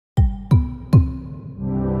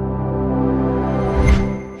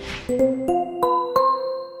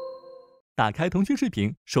打开腾讯视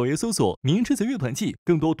频，首页搜索"明日之子乐团季"，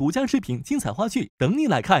更多独家视频、精彩花絮等你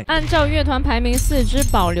来看。按照乐团排名，4支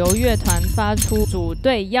保留乐团发出组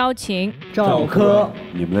队邀请。赵科，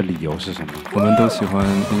你们的理由是什么？我们都喜欢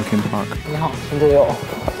Linkin Park。你好，陈队友。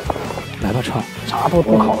来吧，川，啥都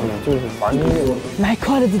不考虑，就是玩音乐，来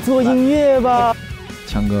快乐的做音乐吧。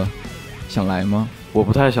强哥，想来吗？我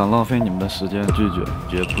不太想浪费你们的时间，拒绝，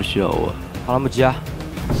觉得不需要我。好了，木吉啊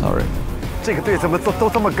 ，Sorry。这个队怎么都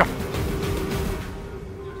这么干？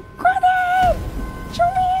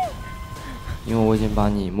因为我已经把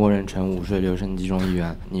你默认成午睡流程其中一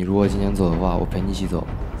员，你如果今天走的话，我陪你一起走。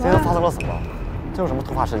今天发生了什么？这有什么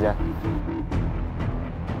突发事件？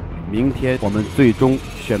明天我们最终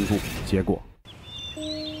宣布结果。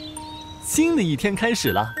新的一天开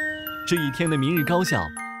始了，这一天的明日高校，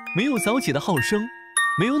没有早起的号声，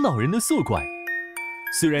没有恼人的宿管。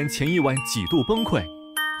虽然前一晚几度崩溃，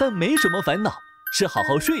但没什么烦恼，是好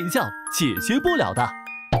好睡一觉解决不了的。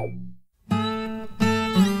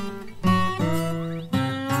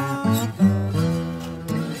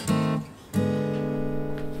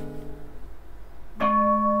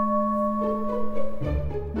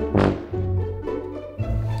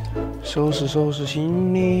收拾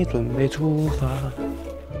行李，准备出发。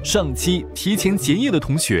上期提前结业的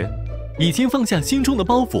同学，已经放下心中的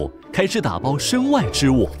包袱，开始打包身外之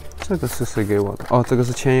物。这个是谁给我的？哦，这个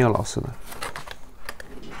是千叶老师的。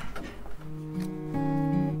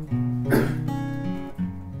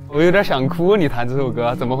我有点想哭，你弹这首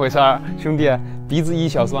歌怎么回事儿，兄弟？鼻子一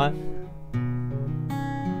小酸。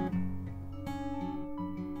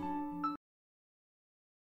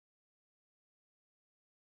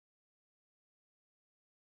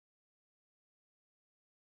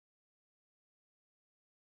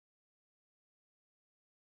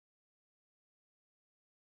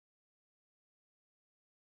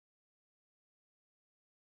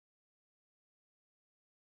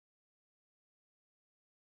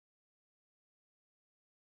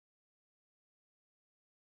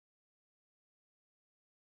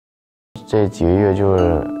这几个月就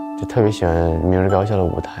特别喜欢明日高校的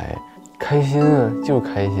舞台，开心啊，就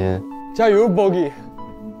开心。加油 ，Bogi！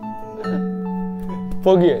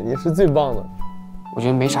 Bogi， 你是最棒的。我觉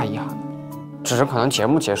得没啥遗憾，只是可能节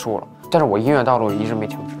目结束了，但是我音乐道路一直没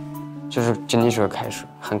停止，就是仅仅是个开始，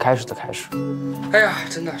很开始的开始。哎呀，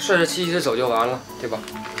真的顺着气息走就完了，对吧？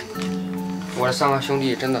我这3个兄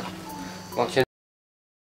弟真的往前。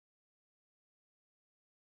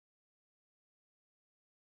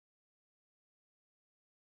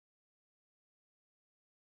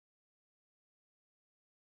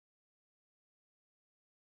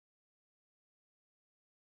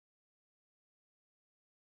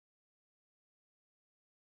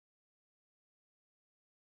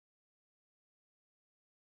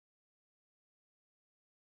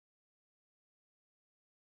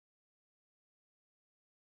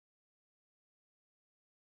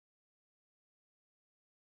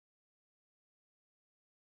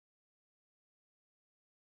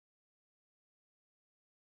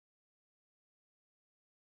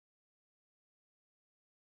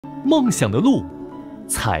梦想的路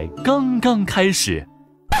才刚刚开始。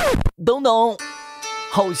等等，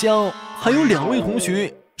好像还有2位同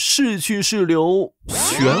学是去是留，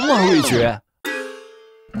悬而未决。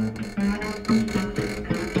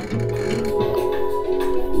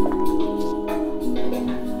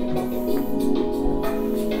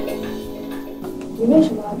你为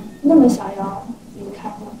什么那么想要离开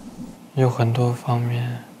呢？有很多方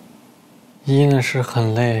面，一呢是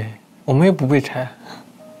很累，我们也不被拆。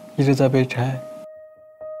一直在被拆，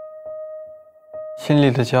心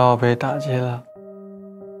里的骄傲被打击了。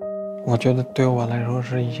我觉得对我来说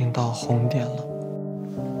是已经到红点了。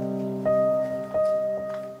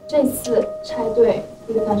这次拆队，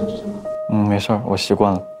你的感受是什么？没事儿，我习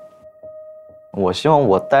惯了。我希望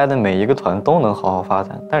我带的每一个团都能好好发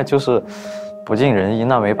展，但是就是不尽人意，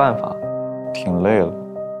那没办法，挺累了。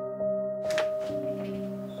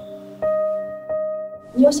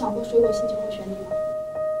你有想过水果星球会选你吗？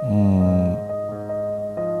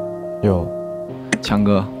有。强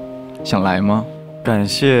哥，想来吗？感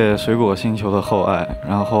谢水果星球的厚爱，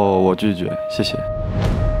然后我拒绝，谢谢。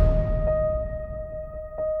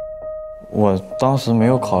我当时没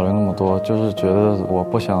有考虑那么多，就是觉得我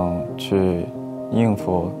不想去应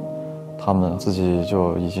付他们，自己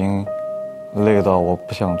就已经累到我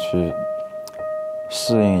不想去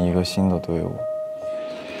适应一个新的队伍。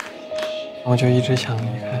我就一直想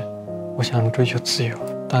离开，我想追求自由，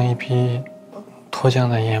当一匹脱缰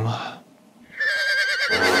的野马。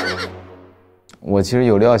我其实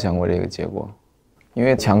有料想过这个结果，因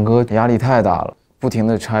为强哥压力太大了，不停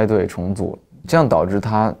的拆队重组，这样导致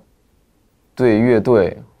他对乐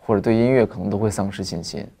队或者对音乐可能都会丧失信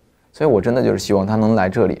心。所以我真的就是希望他能来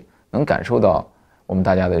这里，能感受到我们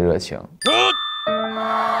大家的热情。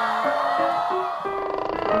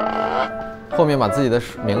后面把自己的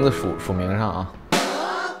名字署名上啊。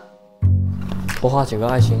多画几个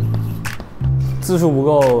爱心，字数不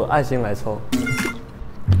够，爱心来凑。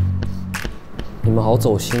你们好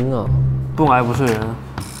走心啊！不来不是人。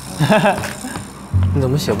你怎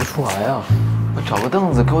么写不出来啊？我找个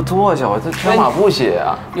凳子给我坐下，我这条码不写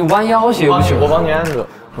啊。你弯腰写不行？我帮你按着。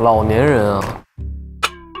老年人啊。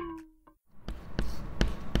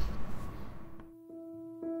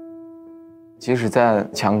即使在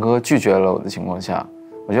强哥拒绝了我的情况下，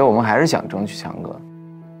我觉得我们还是想争取强哥。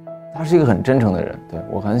他是一个很真诚的人，对，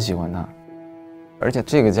我很喜欢他，而且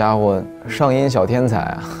这个家伙上音小天才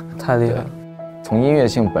啊，太厉害了。从音乐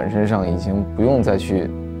性本身上已经不用再去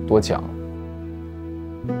多讲，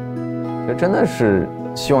就真的是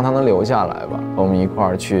希望他能留下来吧，和我们一块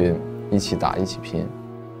儿去一起打一起拼。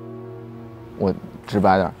我直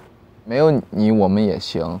白点，没有你我们也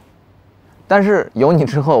行，但是有你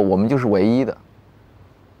之后我们就是唯一的。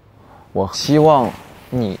我希望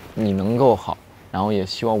你能够好，然后也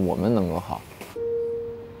希望我们能够好。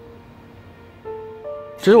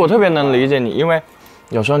其实我特别能理解你，因为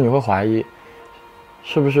有时候你会怀疑，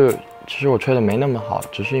是不是其实我吹的没那么好，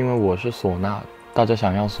只是因为我是唢呐，大家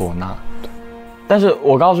想要唢呐。但是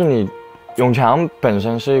我告诉你，永强本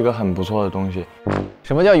身是一个很不错的东西。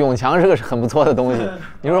什么叫永强是个很不错的东西？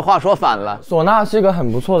你说话说反了。唢呐是一个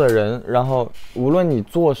很不错的人，然后无论你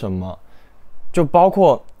做什么，就包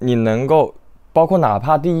括你能够，包括哪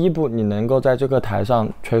怕第一步你能够在这个台上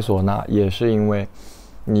吹唢呐，也是因为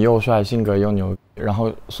你又帅，性格又牛，然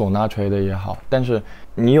后唢呐吹的也好。但是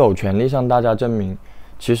你有权利向大家证明，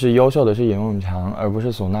其实优秀的是严永强，而不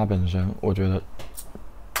是唢呐本身。我觉得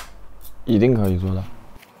一定可以做到。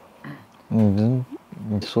你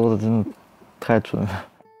说的真的太准了。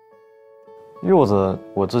柚子，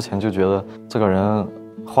我之前就觉得这个人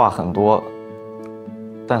话很多，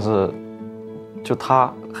但是就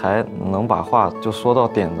他还能把话就说到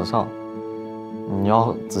点子上。你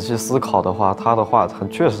要仔细思考的话，他的话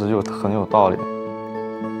确实就很有道理。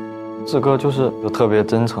志哥就特别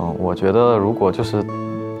真诚，我觉得如果就是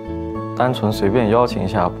单纯随便邀请一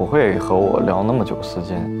下，不会和我聊那么久时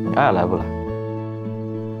间。你爱来不来？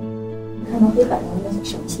看到黑板上那是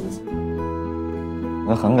什么心情？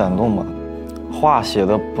那很感动吧。话写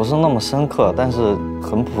的不是那么深刻，但是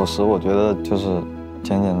很朴实。我觉得就是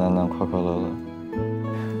简简单单、快快乐乐。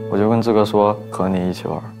我就跟志哥说，和你一起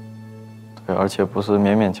玩，对，而且不是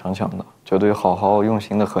勉勉强强的，绝对好好用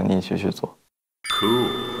心的和你一起去做。Cool。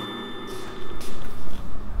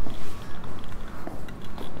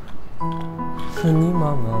是你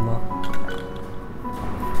妈妈吗？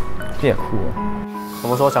别哭啊！怎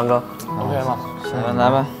么说，强哥 ？OK 吗？来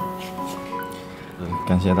吧。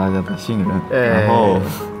感谢大家的信任，然后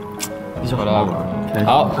一起回来玩。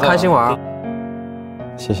好，开心玩。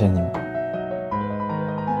谢谢你们。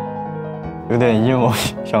有点 emo，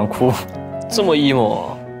 想哭。这么 emo？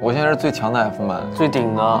我现在是最强的 F man， 最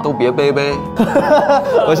顶的，都别背背。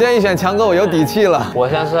我现在一选强哥，我有底气了。我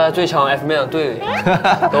现在是在最强 F man 的队里，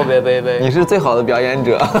都别背背。你是最好的表演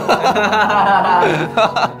者。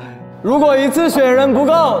如果一次选人不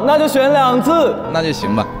够，那就选2次。那就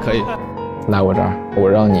行吧，可以。来我这儿，我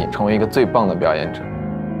让你成为一个最棒的表演者。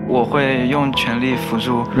我会用全力辅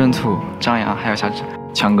助闰土、张扬还有小指。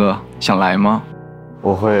强哥想来吗？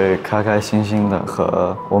我会开开心心的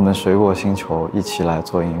和我们水果星球一起来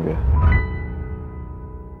做音乐。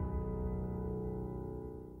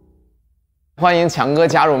欢迎强哥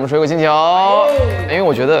加入我们水果星球，因为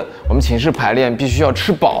我觉得我们寝室排练必须要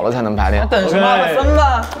吃饱了才能排练。等什么？分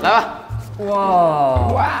吧！来吧！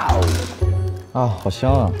哇啊，好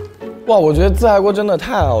香啊！哇，我觉得自嗨锅真的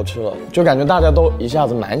太好吃了，就感觉大家都一下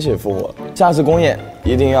子满血复活。下次公演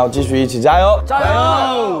一定要继续一起加油！加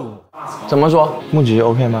油！怎么说？木吉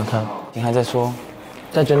OK 吗？他你还在说，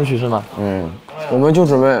在争取是吗？我们就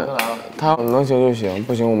准备他能行就行，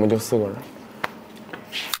不行我们就4个人。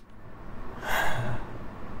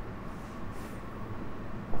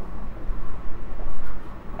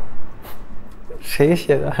谁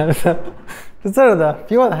写的？是字儿的，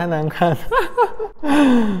比我的还难看。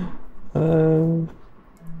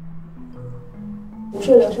不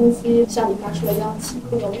是留声机向你发出了邀请，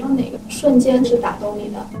有没有哪个瞬间是打动你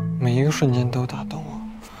的？每一个瞬间都打动我。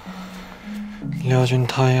廖俊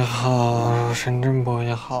涛也好，沈振博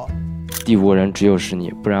也好。第5个人只有是你，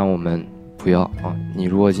不然我们不要啊！你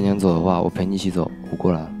如果今天走的话，我陪你一起走，我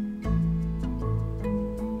过来了。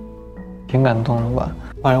挺感动的吧？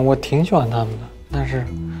反正我挺喜欢他们的，但是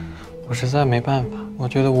我实在没办法，我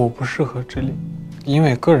觉得我不适合这里，因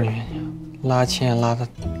为个人原因，拉琴也拉得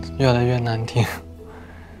越来越难听，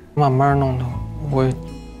慢慢弄的我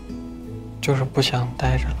就是不想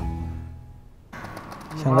待着了。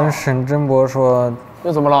想跟沈真博说，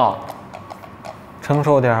又怎么了？成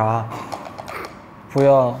熟点啊，不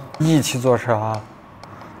要义气做事啊，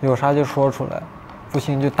有啥就说出来，不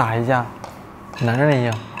行就打一架，男人一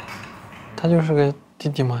样。他就是个弟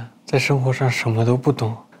弟嘛，在生活上什么都不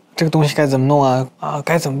懂，这个东西该怎么弄啊？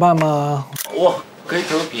该怎么办嘛？哇，可以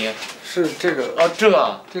投屏，是这个啊，这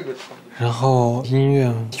个。然后音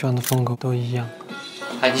乐喜欢的风格都一样。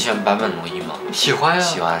哎，你喜欢版本龙一吗？喜欢呀。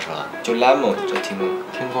喜欢是吧？就 Lemon 这听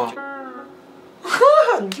过。哈，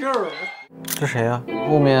你就是。这谁呀？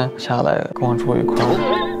后面下来跟我住一块。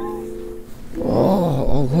哦，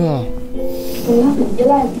好困啊。我觉得他很依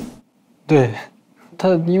赖你。对，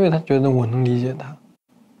因为他觉得我能理解他，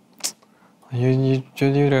你觉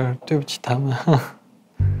得有点对不起他们。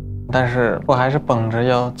但是我还是绷着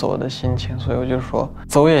要走的心情，所以我就说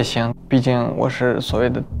走也行，毕竟我是所谓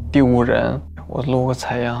的第5人，我录个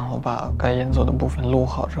采样，我把该演奏的部分录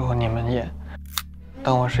好之后你们演，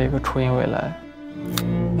当我是一个初音未来。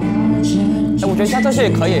我觉得加这些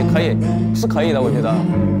也可以，是可以的，我觉得。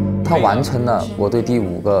他完成了我对第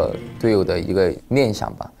5个队友的一个念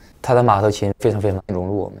想吧。他的马头琴非常融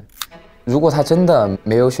入我们。如果他真的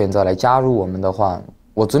没有选择来加入我们的话，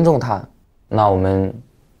我尊重他，那我们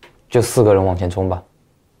就4个人往前冲吧。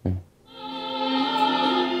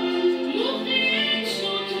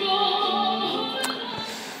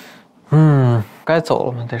该走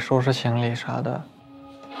了嘛，得收拾行李啥的。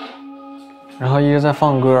然后一直在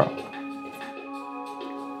放歌，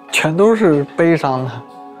全都是悲伤的，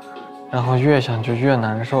然后越想就越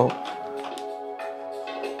难受。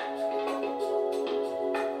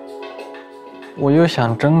我又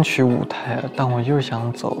想争取舞台，但我又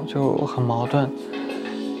想走，就很矛盾。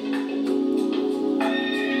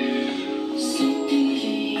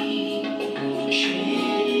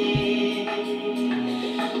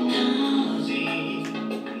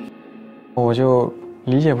我就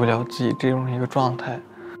理解不了自己这种一个状态，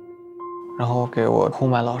然后给我呼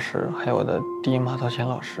麦老师还有我的第一马头琴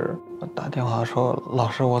老师打电话说，老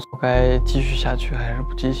师我该继续下去还是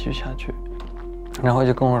不继续下去？然后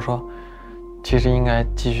就跟我说，其实应该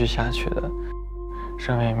继续下去的。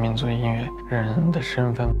身为民族音乐人的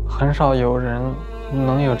身份，很少有人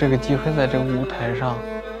能有这个机会在这个舞台上，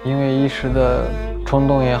因为一时的冲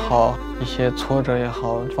动也好，一些挫折也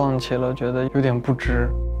好，放弃了，觉得有点不值。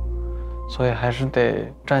所以还是得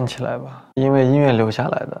站起来吧，因为音乐留下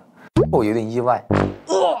来的。我有点意外，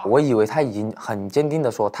我以为他已经很坚定的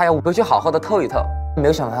说他要回去好好的透一透，没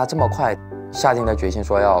有想到他这么快下定了决心，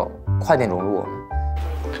说要快点融入我们。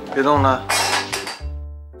别动了。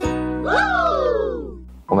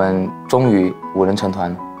我们终于5人成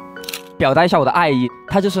团，表达一下我的爱意。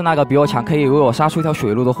他就是那个比我强，可以为我杀出一条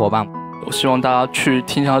血路的伙伴。我希望大家去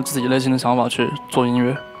听一下自己内心的想法，去做音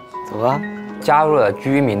乐。走啊！加入了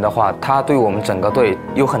g.e.m的话，他对我们整个队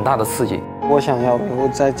有很大的刺激。我想要能够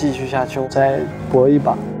再继续下去，再搏一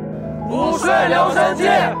把。不睡留声机，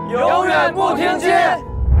永远不停歇。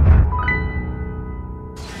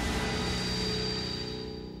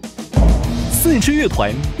4支乐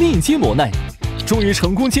团历经磨难，终于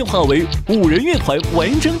成功进化为5人乐团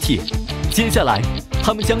完整体。接下来，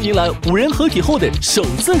他们将迎来5人合体后的首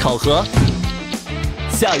次考核。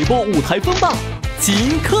下一波舞台风暴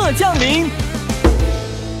即刻降临。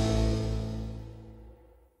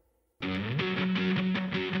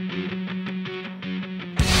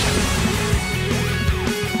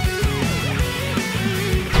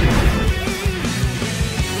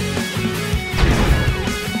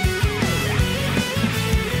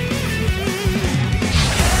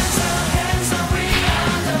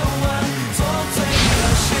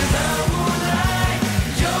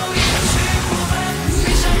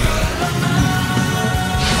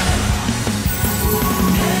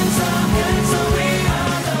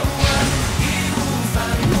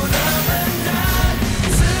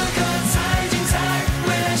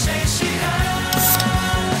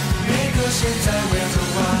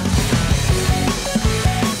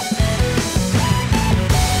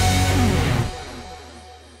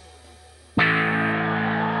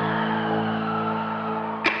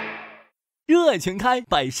热爱全开，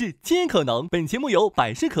百事皆可能。本节目由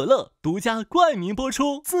百事可乐独家冠名播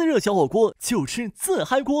出。自热小火锅就吃自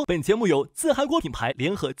嗨锅。本节目由自嗨锅品牌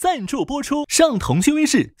联合赞助播出。上腾讯微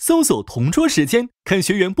视搜索同桌时间，看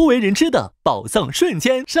学员不为人知的宝藏瞬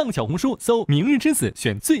间。上小红书搜明日之子，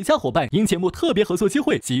选最佳伙伴，因节目特别合作机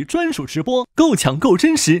会及专属直播。够强够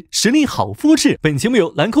真实，实力好肤质。本节目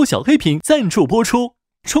由兰蔻小黑瓶赞助播出。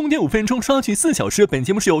充电5分钟，刷剧4小时。本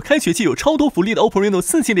节目是由开学季有超多福利的 OPPO Reno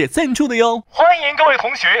 4系列赞助的哟。欢迎各位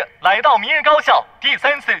同学来到明日高校第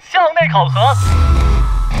3次校内考核。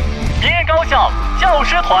明日高校教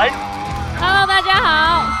师团。Hello， 大家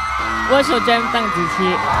好，我是 g.e.m 邓紫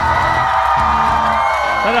棋。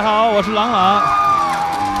大家好，我是朗朗。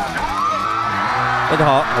大家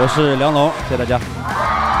好，我是梁龙，谢谢大家。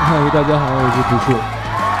嗨，大家好，我是朴树。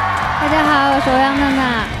大家好，我是欧阳娜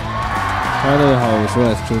娜。嗨，大家好，我是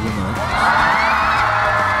周震南。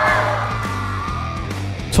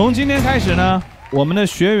从今天开始呢，我们的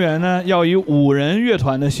学员呢要以5人乐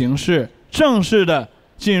团的形式正式的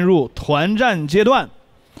进入团战阶段。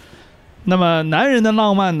那么男人的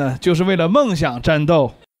浪漫呢，就是为了梦想战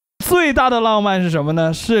斗。最大的浪漫是什么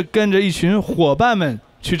呢？是跟着一群伙伴们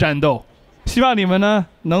去战斗。希望你们呢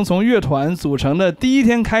能从乐团组成的第一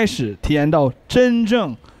天开始，体验到真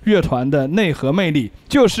正乐团的内核魅力，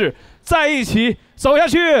就是在一起走下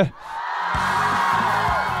去。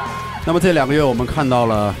那么这2个月，我们看到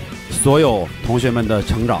了所有同学们的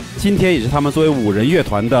成长。今天也是他们作为5人乐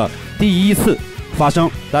团的第一次发声，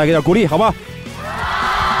大家给点鼓励，好吗？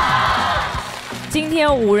今天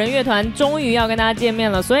5人乐团终于要跟大家见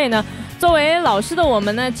面了，所以呢，作为老师的我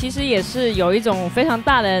们呢，其实也是有一种非常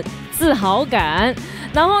大的自豪感。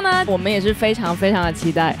然后呢，我们也是非常的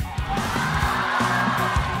期待。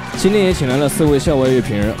今天也请来了4位校外乐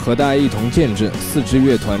评人，和大家一同见证4支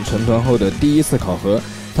乐团成团后的第一次考核。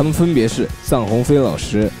他们分别是臧鸿飞老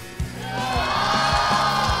师、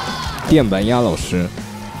电板鸭老师、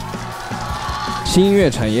新音乐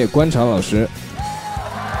产业观察老师、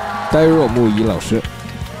呆若木仪老师。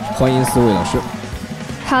欢迎4位老师。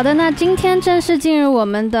好的，那今天正式进入我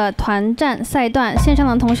们的团战赛段，线上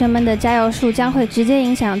的同学们的加油数将会直接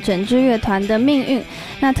影响整支乐团的命运。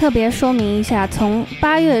那特别说明一下，从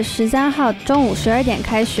8月13号中午12点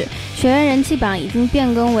开始，学员人气榜已经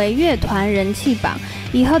变更为乐团人气榜，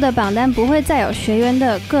以后的榜单不会再有学员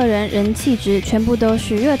的个人人气值，全部都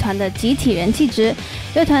是乐团的集体人气值。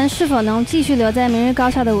乐团是否能继续留在明日高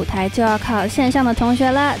校的舞台，就要靠线上的同学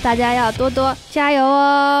了，大家要多多加油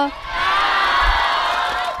哦！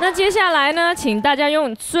那接下来呢，请大家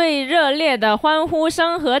用最热烈的欢呼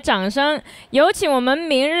声和掌声，有请我们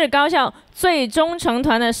明日高校最终成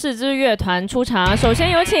团的4支乐团出场。首先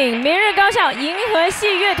有请明日高校银河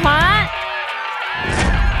系乐团。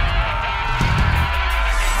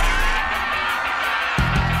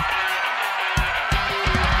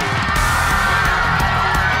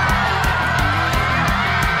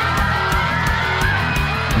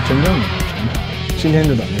真正的成团，今天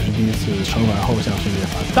就等于是第一次成团后向世界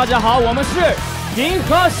发展。大家好，我们是银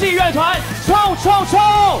河系乐团，冲冲冲！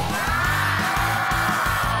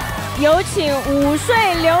有请午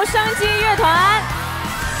睡留声机乐团。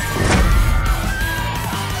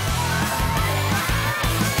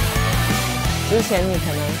之前你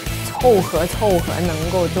可能凑合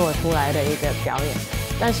能够做出来的一个表演，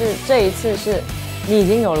但是这一次是你已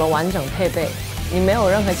经有了完整配备，你没有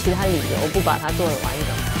任何其他理由不把它做得完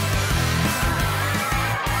整。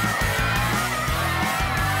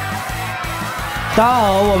大家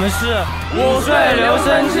好，我们是午睡留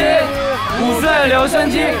声机，午睡留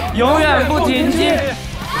声机永远不停机。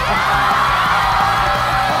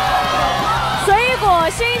水果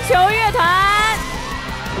星球乐团。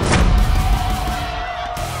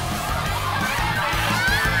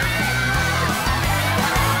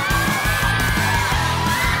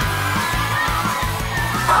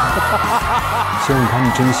希望他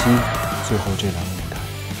们珍惜最后这2个舞台。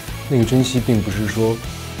那个珍惜并不是说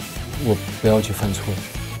我不要去犯错，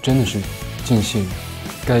真的是尽兴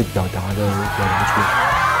该表达的表达出来。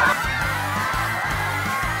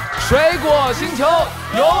水果星球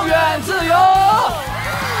永远自由。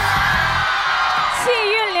气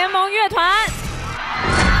韵联盟乐团。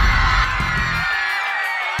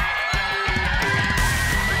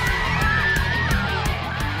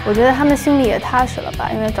我觉得他们心里也踏实了吧，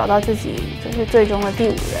因为找到自己就是最终的第5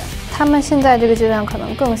人。他们现在这个阶段可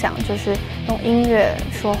能更想就是用音乐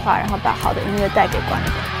说话，然后把好的音乐带给观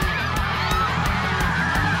众。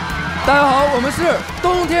大家好，我们是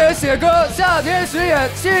冬天写歌，夏天巡演，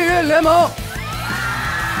气韵联盟。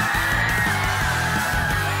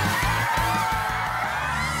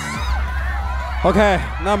OK，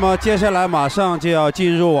 那么接下来马上就要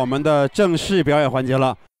进入我们的正式表演环节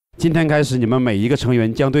了。今天开始，你们每一个成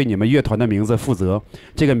员将对你们乐团的名字负责，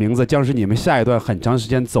这个名字将是你们下一段很长时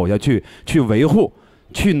间走下去、去维护、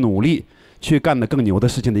去努力、去干得更牛的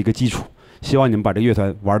事情的一个基础。希望你们把这个乐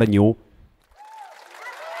团玩得牛。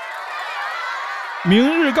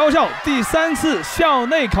明日高校第3次校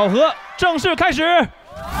内考核正式开始。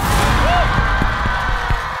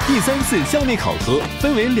第3次校内考核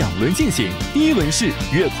分为2轮进行，第1轮是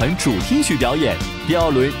乐团主题曲表演，第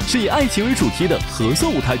2轮是以爱情为主题的合作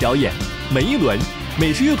舞台表演。每一轮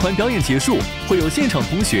每支乐团表演结束，会有现场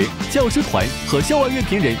同学、教师团和校外乐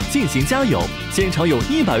评人进行加油。现场有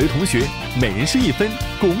100位同学，每人是1分，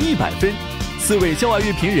共100分。4位校外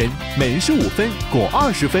乐评人，每人是5分，共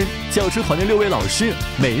20分；教师团的6位老师，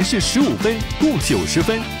每人是15分，共90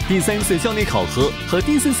分。第3次校内考核和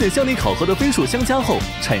第4次校内考核的分数相加后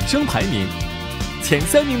产生排名，前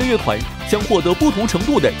3名的乐团将获得不同程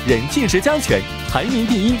度的人气值加权，排名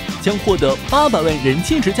第1将获得800万人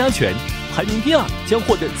气值加权，排名第2将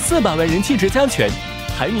获得400万人气值加权，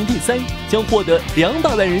排名第3将获得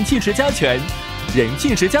200万人气值加权。人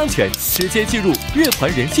气值加权直接进入乐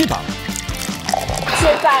团人气榜。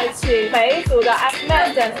现在请每一组的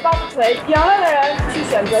X-Men 剪子报锤，赢了的人去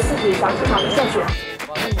选择自己想出场的顺序。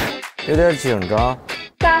有点紧张。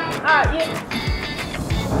3、2、1。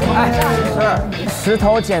是石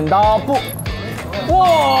头剪刀布。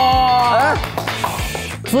哇！哎，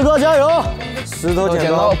四哥加油！石头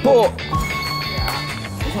剪刀布。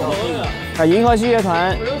银河系乐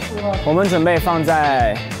团，我们准备放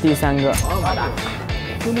在第3个。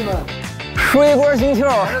兄弟们，水果星球。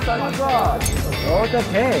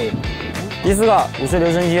OK。第4个5岁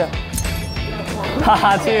留声机。哈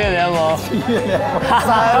哈，七月联盟。七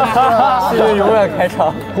月永远开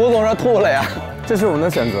场。胡总这吐了呀，这是我们的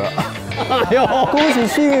选择。哎呦，恭喜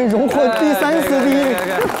气运荣获第3次第1。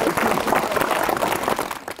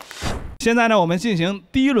现在呢，我们进行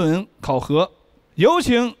第1轮考核，有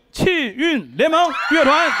请气运联盟乐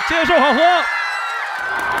团接受考核。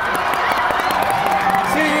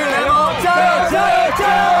气运联盟，加油加油加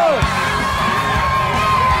油！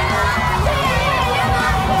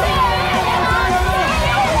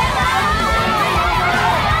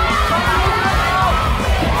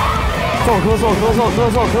授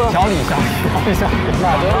科，调理一下。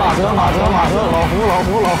马哲，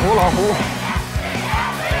老胡。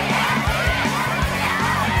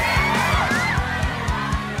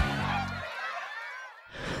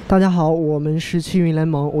大家好，我们是气运联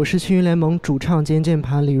盟，我是气运联盟主唱兼键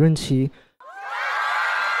盘李润琪。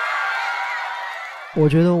我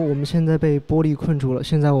觉得我们现在被玻璃困住了，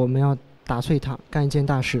现在我们要打碎它，干一件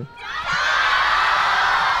大事。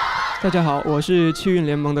大家好，我是气运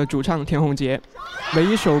联盟的主唱田宏杰。每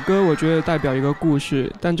一首歌我觉得代表一个故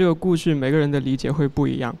事，但这个故事每个人的理解会不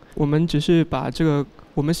一样。我们只是把这个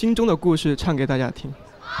我们心中的故事唱给大家听。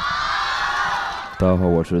大家好，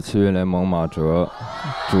我是气运联盟马哲，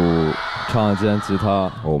主唱兼吉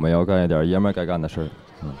他，我们要干一点爷们该干的事儿。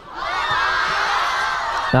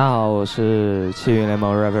大家好，我是气运联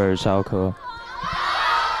盟 rapper 肖科。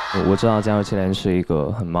我知道加入气联是一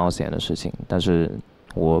个很冒险的事情，但是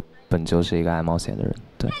我本就是一个爱冒险的人。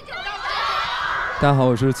对。大家好，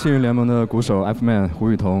我是气运联盟的鼓手 F-man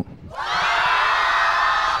胡雨桐。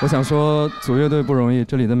我想说，组乐队不容易，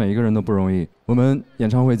这里的每一个人都不容易。我们演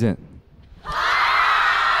唱会见。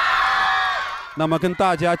那么跟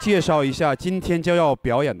大家介绍一下今天将要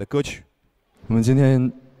表演的歌曲。我们今天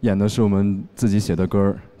演的是我们自己写的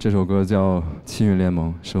歌，这首歌叫《气运联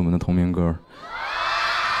盟》，是我们的同名歌。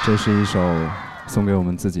这是一首送给我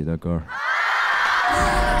们自己的歌。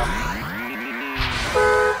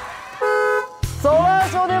走了，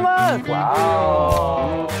兄弟们！哇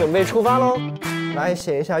哦，准备出发喽！来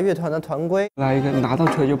写一下乐团的团规。来一个拿到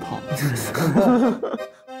车就跑。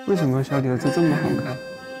为什么小李的字这么好看？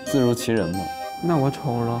自如其人嘛。那我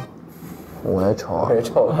丑了。我也丑，我也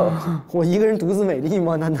丑了。我一个人独自美丽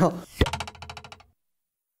吗？难道？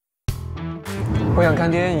我想看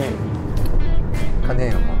电影。看电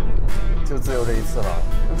影吗？就自由这一次了。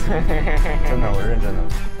真的，我认真的。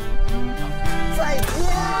再见，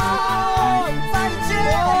再见。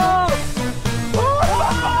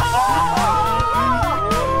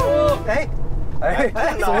哎，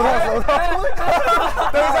死胡同！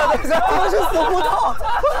等一下，我是死胡同。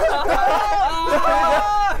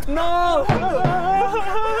No！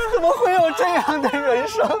 怎么会有这样的人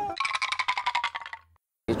生？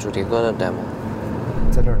主题歌的 demo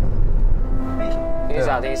在这儿呢。听一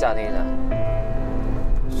下。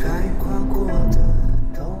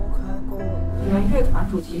你们乐团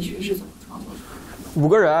主题曲是怎么创作的？ 5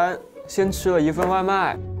个人先吃了1份外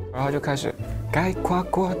卖，然后就开始该跨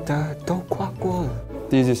过的都跨过了。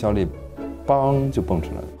第一句小李，梆就蹦出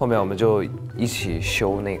来了。后面我们就一起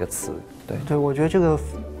修那个词。对，我觉得这个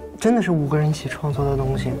真的是5个人一起创作的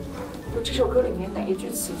东西。就这首歌里面哪一句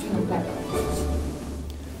词最能代表你自己？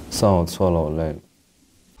算我错了，我累了。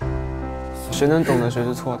谁能懂得谁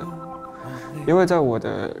是错的？因为在我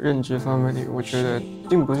的认知范围里，我觉得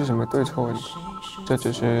并不是什么对错问题，这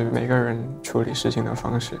只是每个人处理事情的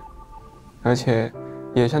方式，而且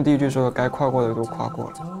也像第一句说的，该跨过的都跨过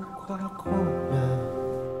了。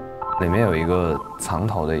里面有一个藏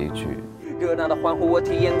头的一句。热闹的欢呼我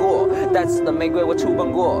体验过，带刺的玫瑰我触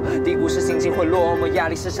碰过，低谷时心情会落寞，压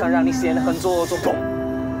力时常让你显得很做作。砰，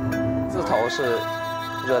字头是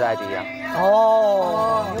热带低呀。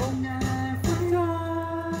哦。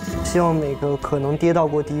希望每个可能跌到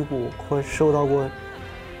过低谷或受到过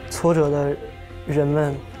挫折的人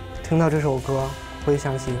们，听到这首歌会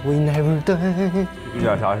想起 We Never Die。遇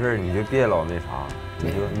点啥事你就别老那啥，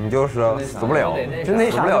你就说死不了，死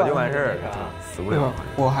不了就完事儿，死不了。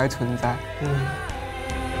我还存在。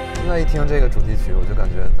现在一听这个主题曲，我就感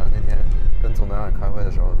觉咱那天跟总导演开会的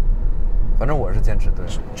时候，反正我是坚持对，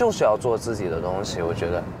就是要做自己的东西，我觉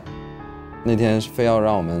得。那天非要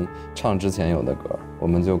让我们唱之前有的歌，我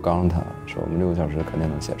们就刚他说我们6个小时肯定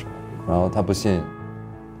能写出来，然后他不信，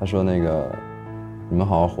他说那个你们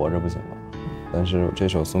好好活着不行吗？但是这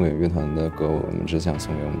首送给乐团的歌，我们只想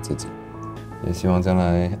送给我们自己，也希望将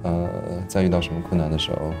来在遇到什么困难的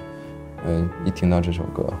时候，一听到这首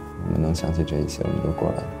歌，我们能想起这一切，我们就过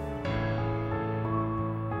来。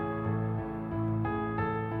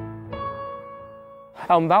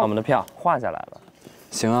哎，我们把我们的票画下来了。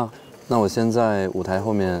行啊，那我先在舞台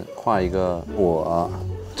后面画一个我。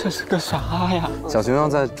这是个啥呀？小熊要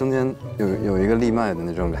在中间有一个立麦的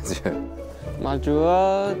那种感觉。马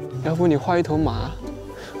哲，要不你画一头马？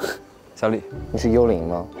小李，你是幽灵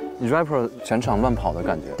吗？你 rapper 全场乱跑的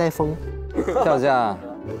感觉。带风。票价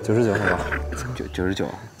99好吧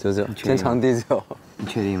99，天长地久。你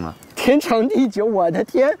确定吗？天长地久，我的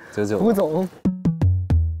天！99，胡总。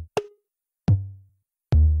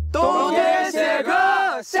冬天写歌，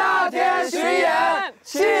夏天巡演，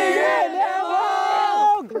气运联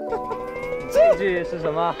盟。这句是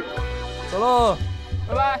什么？走喽，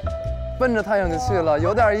拜拜。奔着太阳就去了，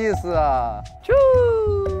有点意思啊。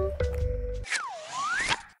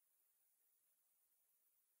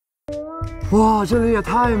哇，这里也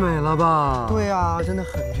太美了吧！对啊，真的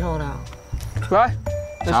很漂亮。来，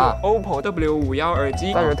这是 OPPO W51耳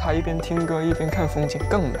机，带着它一边听歌一边看风景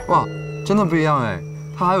更美。哇，真的不一样哎！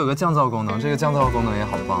它还有个降噪功能，这个降噪功能也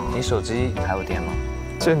好棒啊。你手机还有电吗？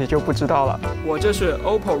这你就不知道了。我这是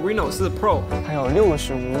OPPO Reno4 Pro， 还有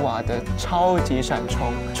65瓦的超级闪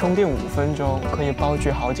充，充电5分钟可以包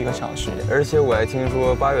聚好几个小时。而且我还听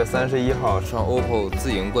说8月31号上 OPPO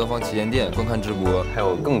自营官方旗舰店观看直播，还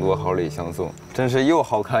有更多好礼相送，真是又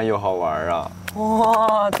好看又好玩啊！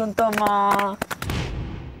哇，真的吗？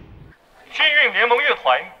气运联盟乐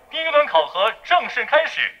团第一轮考核正式开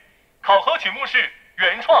始，考核曲目是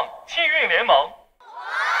原创气运联盟。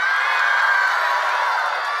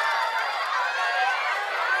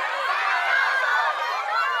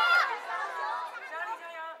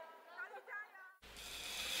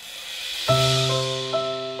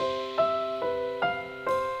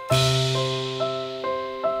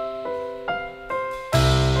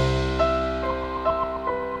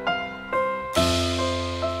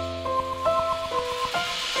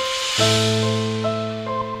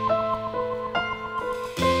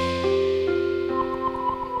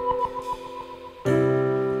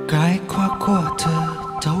该跨过的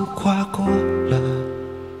都跨过了，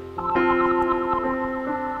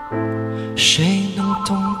谁能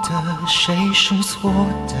懂得谁是错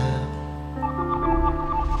的？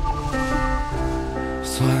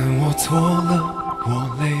算我错了，我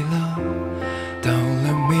累了，到了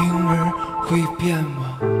明日会变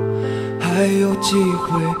吗？还有机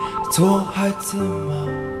会做孩子吗？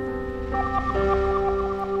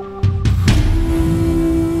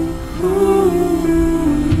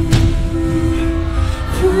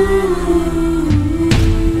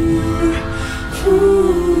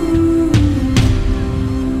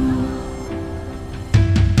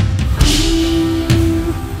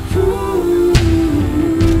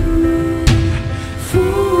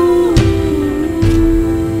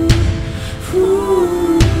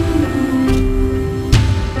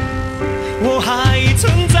我还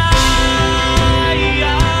存在。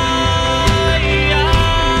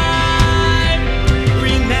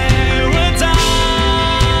We never die。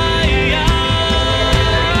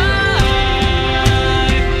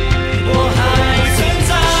我还存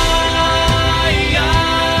在。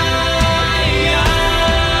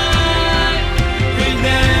We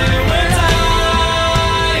never die。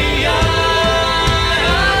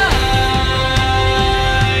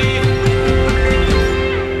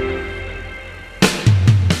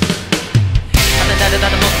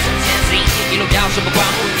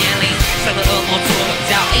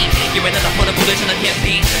偏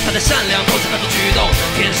平，他的善良构成很多举动，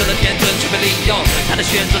天生的天真却被利用，他的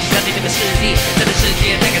选择是相信这个世纪，在这世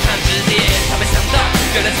界带给他直接。他没想到，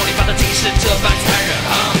原来从你发的情是这般残忍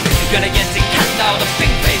啊！原来眼睛看到的并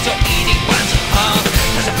非就一定完整啊！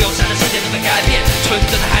他想不友善的世界正在改变，纯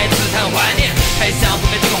真的孩子他很怀念，还想不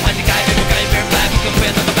被这个环境改变，不甘于别人摆布，更不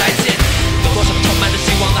愿那么白线。有多少个充满着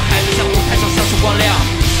希望的孩子，像舞台上闪出光亮，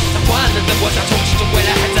在患难的我想充斥着未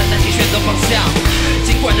来，还在担心选择方向。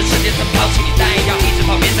尽管这世界曾抛弃你，但也要一直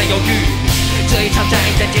跑，别再犹豫。这一场战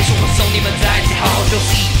役在结束后，送你们在一起好好休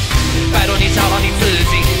息。拜托你找到你自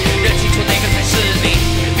己，认清楚哪个才是你。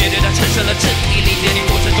面对它产生了质疑，理解你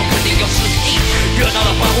过程中肯定有失意。热闹的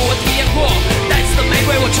欢呼我体验过，带刺的玫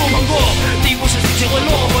瑰我触碰过，低谷时心情会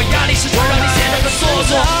落寞，压力时常让你显得更缩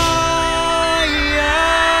作。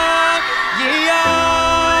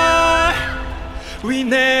We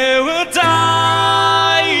never die.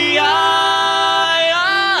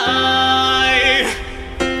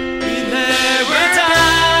 We never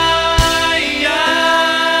die.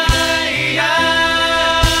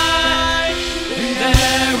 We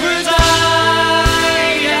never die.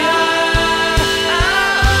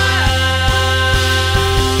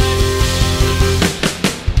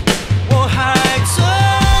 我还存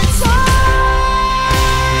在。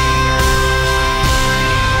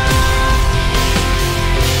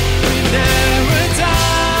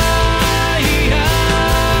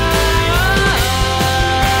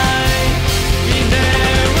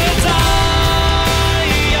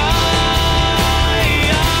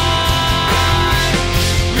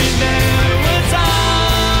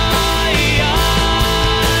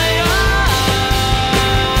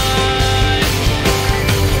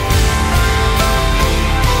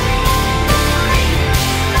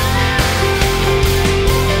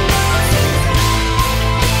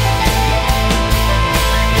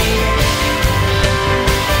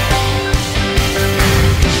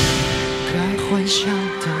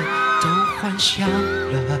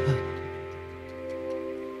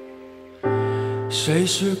谁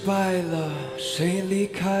失败了，谁离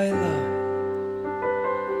开了？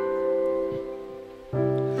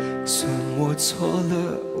算我错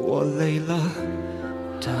了，我累了。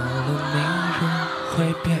到了明日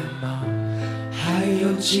会变吗？还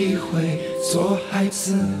有机会做孩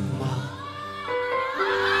子吗？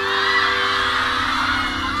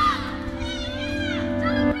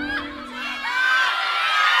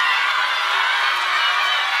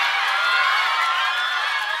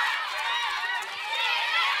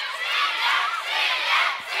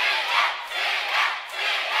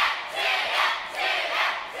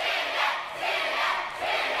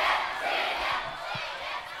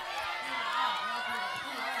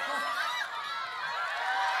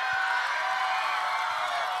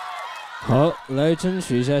好，来争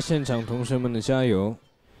取一下现场同学们的加油。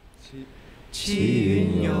气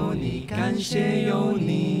运有你，感谢有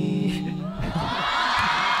你。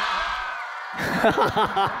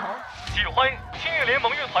喜欢青乐联盟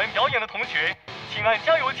乐团表演的同学，请按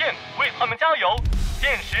加油键为他们加油，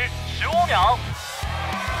限时15秒。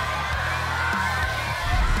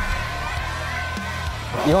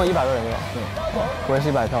一共100个人对吧？对，我也是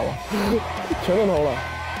100票吧，全都投了。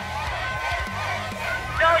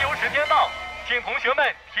加油时间到，请同学们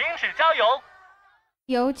停止加油。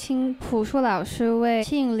有请朴树老师为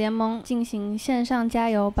气影联盟进行线上加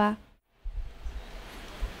油吧。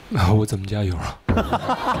那我怎么加油啊？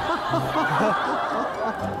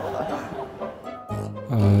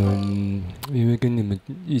因为跟你们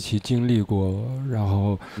一起经历过，然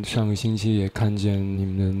后上个星期也看见你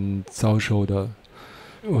们遭受的，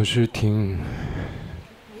我是挺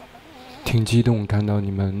激动，看到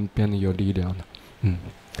你们变得有力量的。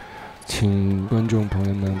请观众朋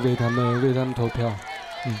友们为他们投票。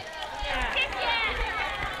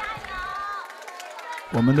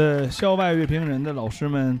我们的校外乐评人的老师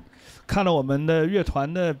们看了我们的乐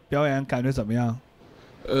团的表演，感觉怎么样？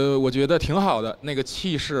我觉得挺好的，那个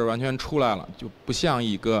气势完全出来了，就不像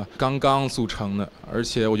一个刚刚组成的，而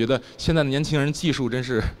且我觉得现在的年轻人技术真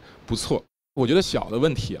是不错。我觉得小的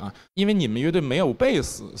问题啊，因为你们乐队没有贝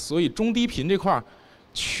斯，所以中低频这块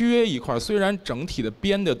缺一块，虽然整体的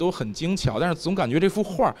编的都很精巧，但是总感觉这幅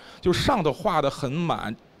画就上头画的很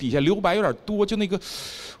满，底下留白有点多。就那个，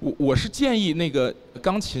我是建议那个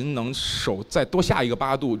钢琴能手再多下一个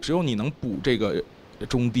8度，只有你能补这个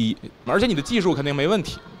中低，而且你的技术肯定没问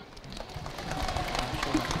题。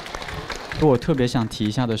我特别想提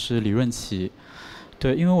一下的是李润琪，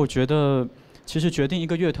对，因为我觉得其实决定一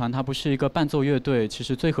个乐团它不是一个伴奏乐队，其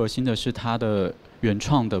实最核心的是它的原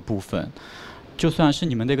创的部分。就算是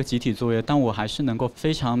你们的一个集体作业，但我还是能够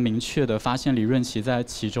非常明确地发现李润琪在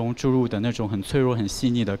其中注入的那种很脆弱、很细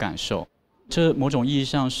腻的感受。这某种意义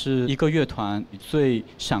上是一个乐团最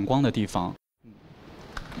闪光的地方。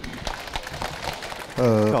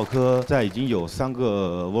赵科在已经有3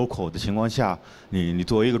个 vocal 的情况下，你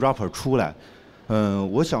作为一个 rapper 出来，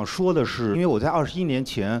我想说的是，因为我在21年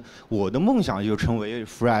前，我的梦想就成为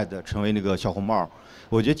Fred， 成为那个小红帽。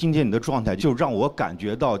我觉得今天你的状态就让我感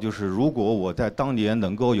觉到，就是如果我在当年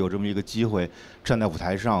能够有这么一个机会站在舞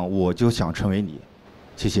台上，我就想成为你。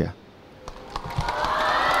谢谢。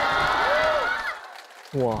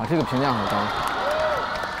哇，这个评价很高。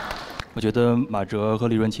我觉得马哲和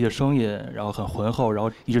李润琪的声音，然后很浑厚，然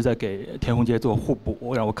后一直在给田闳杰做互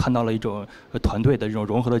补，让我看到了一种团队的这种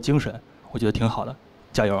融合的精神，我觉得挺好的，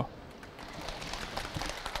加油！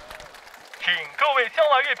请各位校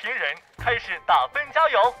外乐评人开始打分加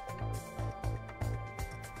油。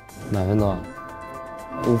满分多少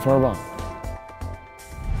？5分吧。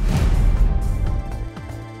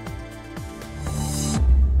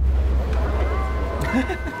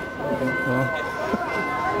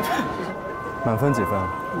满分几分？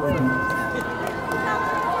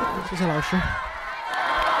谢谢老师。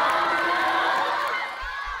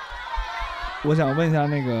我想问一下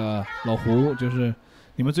那个老胡，就是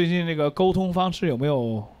你们最近这个沟通方式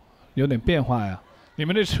有点变化呀？你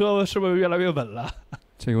们这车是不是越来越稳了？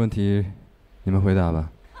这个问题你们回答吧。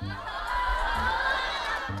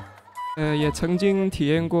也曾经体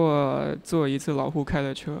验过坐一次老胡开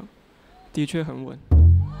的车，的确很稳。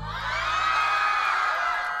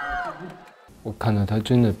我看到他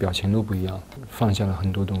真的表情都不一样，放下了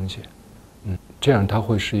很多东西，这样他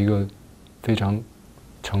会是一个非常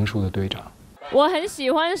成熟的队长。我很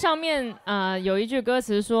喜欢上面有一句歌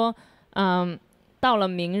词说，到了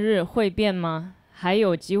明日会变吗？还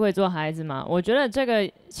有机会做孩子吗？我觉得这个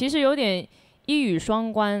其实有点一语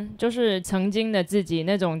双关，就是曾经的自己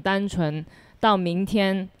那种单纯，到明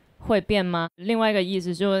天会变吗？另外一个意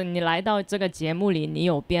思就是你来到这个节目里，你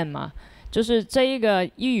有变吗？就是这一个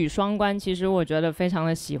一语双关，其实我觉得非常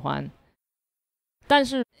的喜欢。但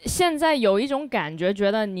是现在有一种感觉，觉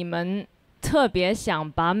得你们特别想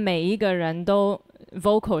把每一个人都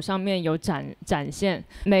vocal 上面有展现，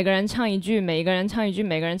每个人唱一句，每一个人唱一句，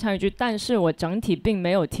每个人唱一句，但是我整体并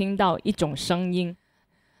没有听到一种声音。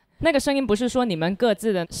那个声音不是说你们各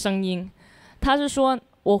自的声音，他是说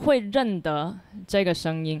我会认得这个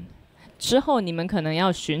声音，之后你们可能要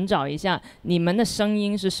寻找一下你们的声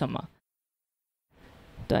音是什么。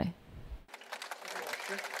对，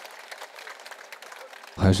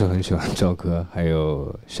还是很喜欢赵柯还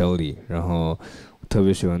有小李，然后特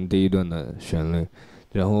别喜欢第一段的旋律，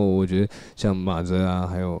然后我觉得像马哲啊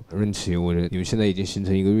还有润琪，我觉得你们现在已经形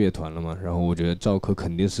成一个乐团了嘛，然后我觉得赵柯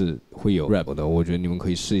肯定是会有 rap 的，我觉得你们可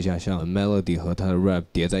以试一下像 melody 和他的 rap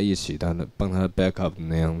叠在一起，帮他 back up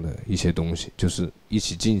那样的一些东西，就是一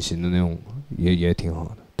起进行的那种也挺好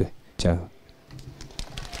的，对，加油。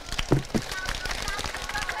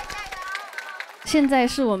现在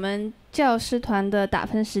是我们教师团的打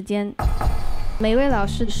分时间，每位老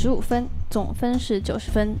师15分，总分是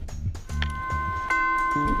90分。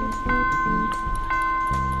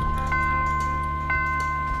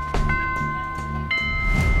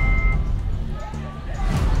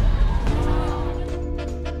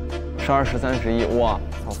12、13、11，哇，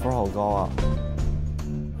分好高啊！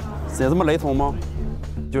写这么雷同吗？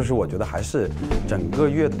就是我觉得还是整个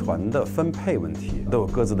乐团的分配问题都有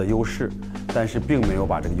各自的优势，但是并没有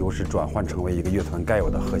把这个优势转换成为一个乐团该有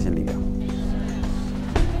的核心力量。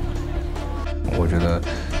我觉得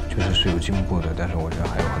是有进步的，但是我觉得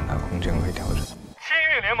还有很大空间可以调整。7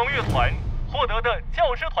乐联盟乐团获得的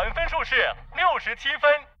教师团分数是67分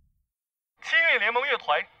，7乐联盟乐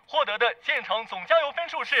团获得的现场总加油分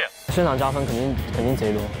数是现场加分肯定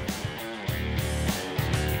贼多。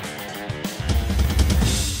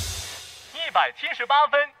178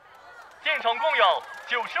分，现场共有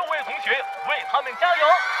95位同学为他们加油。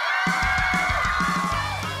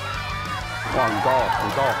哇，很高，很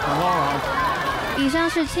高，很高啊！以上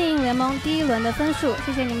是庆应联盟第1轮的分数，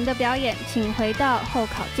谢谢你们的表演，请回到候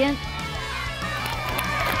考间。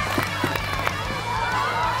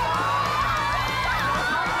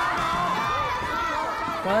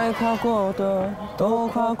该跨过的都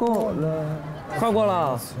跨过了，跨过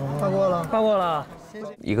了，跨过了，跨过了。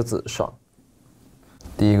一个字，爽。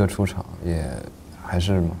第一个出场也还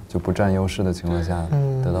是嘛，就不占优势的情况下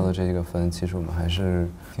得到的这个分，其实我们还是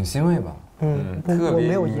挺欣慰吧。特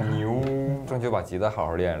别牛，争取把吉他好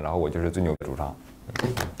好练，然后我就是最牛的主唱。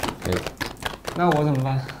那我怎么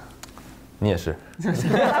办？你也是。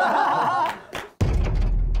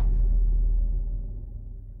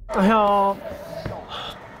哎呀，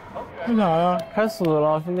干啥呀？开始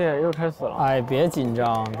了，兄弟，又开始了。哎，别紧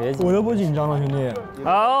张，别紧张。我又不紧张了，兄弟。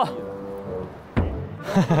好，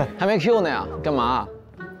还没 Q 呢呀？干嘛？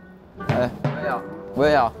哎，我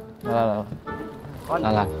也要。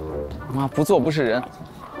来，妈不做不是人。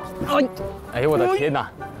哎呦我的天哪！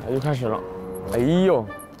又开始了。哎呦，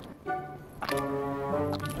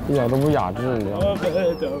一点都不雅致，你知道吗？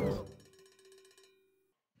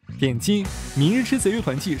点击“明日之子乐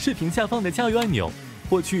团季”视频下方的加油按钮，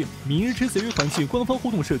获取“明日之子乐团季”官方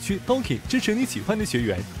互动社区 Donkey 支持你喜欢的学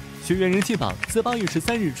员。学员人气榜自8月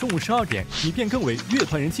13日中午12点已变更为乐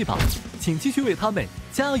团人气榜，请继续为他们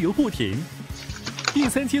加油不停。第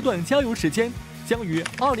3阶段加油时间将于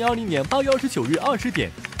2020年8月29日20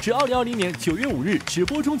点至2020年9月5日直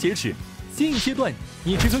播中截止。新一阶段，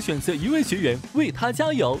你只可选择1位学员为他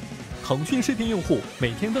加油。腾讯视频用户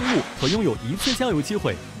每天登录可拥有1次加油机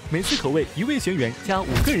会，每次可为1位学员加5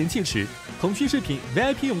个人气池。腾讯视频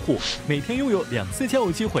VIP 用户每天拥有2次加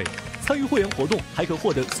油机会。参与会员活动还可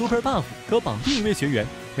获得 Super Buff， 可绑定1位学员，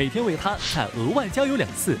每天为他再额外加油2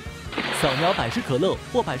次。扫描百事可乐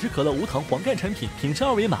或百事可乐无糖黄盖产品凭证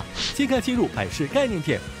二维码，即可进入百事概念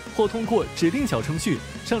店，或通过指定小程序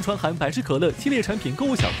上传含百事可乐系列产品购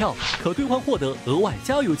物小票，可兑换获得额外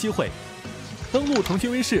加油机会。登录腾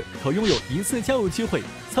讯微视可拥有1次加油机会，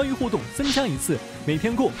参与互动增加1次，每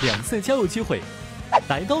天共2次加油机会。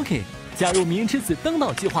来 Donkey 加入明日之子登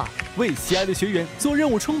岛计划，为喜爱的学员做任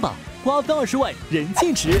务冲榜，瓜分20万人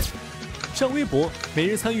气值。上微博每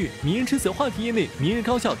日参与明日之子话题页内明日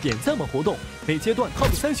高校点赞榜活动，每阶段 TOP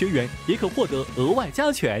 3学员也可获得额外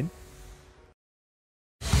加权。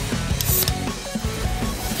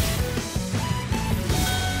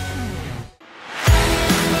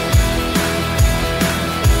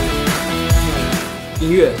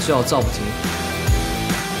音乐是要造不停。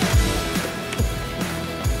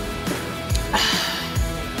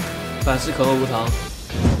百事可乐无糖，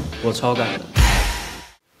我超感的。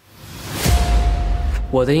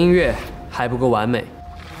我的音乐还不够完美，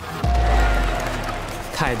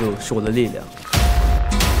态度是我的力量，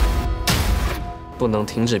不能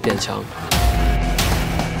停止变强。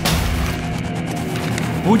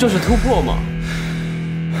不就是突破吗？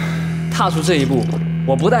踏出这一步，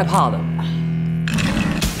我不带怕的。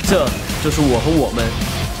这就是我和我们，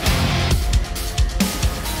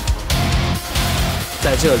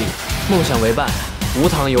在这里，梦想为伴，无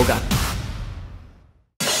糖有感。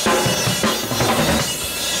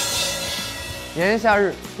炎炎夏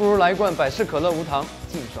日，不如来罐百事可乐无糖，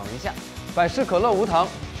劲爽一下。百事可乐无糖，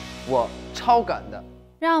我超感的。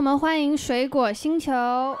让我们欢迎水果星球。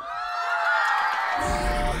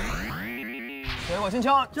水果星球，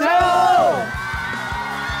加油！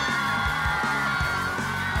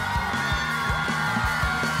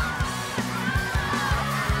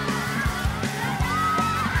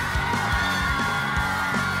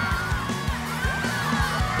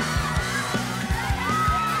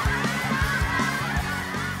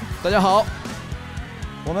大家好，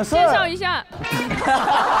我们是介绍一下，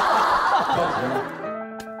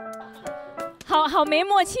好没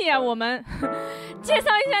默契啊！我们介绍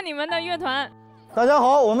一下你们的乐团。大家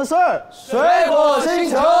好，我们是水果星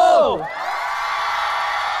球。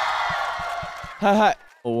嗨，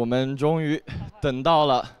我们终于等到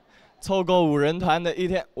了凑够5人团的一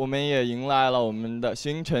天，我们也迎来了我们的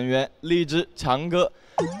新成员荔枝强哥。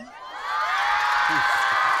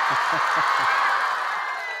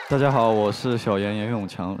大家好，我是小严严永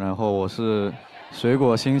强，然后我是水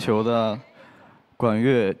果星球的管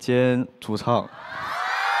乐兼主唱。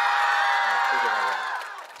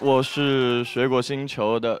我是水果星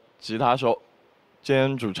球的吉他手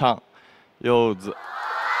兼主唱柚子。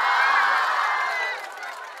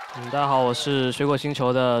大家好，我是水果星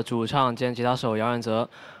球的主唱兼吉他手姚冉泽。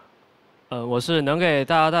我是能给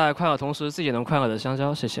大家带来快乐，同时自己也能快乐的香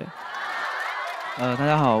蕉，谢谢。大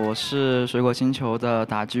家好，我是水果星球的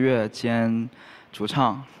打击乐兼主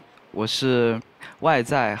唱，我是外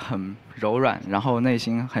在很柔软，然后内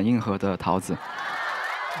心很硬核的桃子。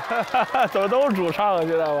怎么都是主唱啊，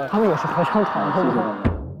知道吗？他们也是合唱团的。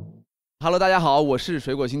Hello， 大家好，我是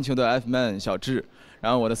水果星球的 F-man 小智，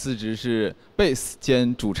然后我的司职是贝斯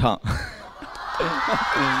兼主唱。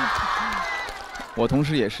我同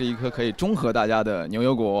时也是一颗可以中和大家的牛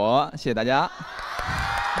油果，谢谢大家。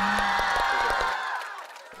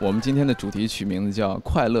我们今天的主题曲名字叫《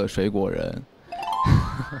快乐水果人》。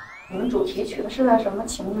你们主题曲是在什么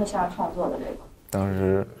情境下创作的这个？当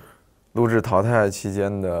时录制淘汰期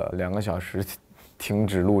间的2个小时停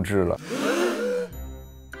止录制了。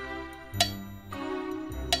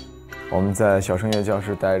我们在小声乐教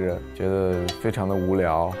室待着，觉得非常的无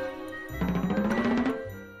聊。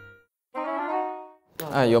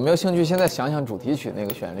哎，有没有兴趣现在想想主题曲那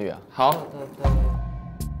个旋律啊？好。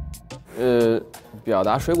表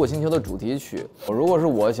达水果星球的主题曲。如果是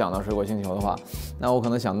我想到水果星球的话，那我可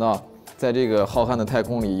能想到在这个浩瀚的太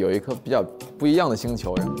空里有一颗比较不一样的星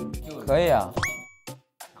球。可以啊。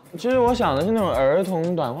其实我想的是那种儿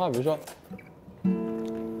童短话，比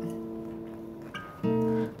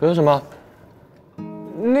如什么，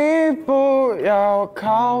你不要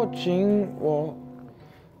靠近我，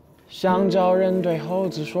想找人对猴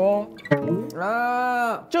子说。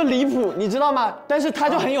就离谱，你知道吗？但是它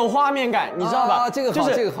就很有画面感，你知道吧？这个好，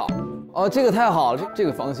这个好。哦，这个太好了，这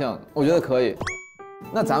个方向我觉得可以。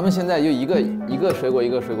那咱们现在就一个水果一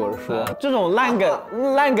个水果说。这种烂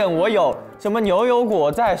梗我有，什么牛油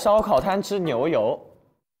果在烧烤摊吃牛油。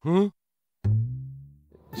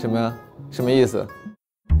什么意思？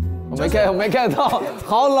我没 get 到，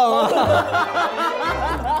好冷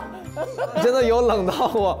啊！真的有冷到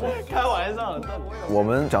我。开玩笑的。我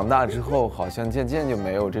们长大之后，好像渐渐就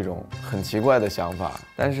没有这种很奇怪的想法，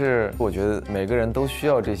但是我觉得每个人都需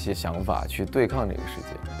要这些想法去对抗这个世界。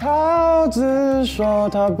桃子说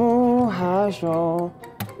他不害羞，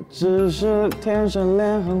只是天生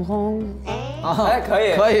脸很红。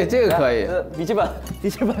可以，这个可以。笔记本，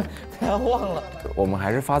不要忘了。我们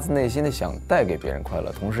还是发自内心的想带给别人快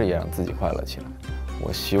乐，同时也让自己快乐起来。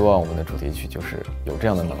我希望我们的主题曲就是有这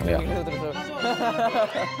样的能量。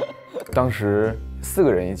当时4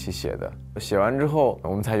个人一起写的，写完之后我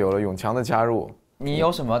们才有了永强的加入。你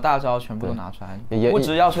有什么大招全部都拿出来，不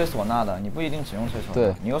只要吹唢呐的，你不一定只用吹唢呐。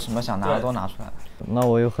对，你有什么想拿的都拿出来。那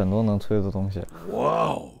我有很多能吹的东西。哇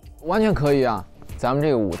哦，完全可以啊！咱们这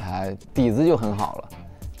个舞台底子就很好了，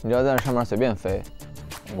你只要在那上面随便飞。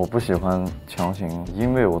我不喜欢强行，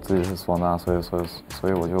因为我自己是唢呐，所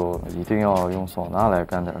以我就一定要用唢呐来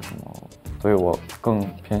干点什么。所以我更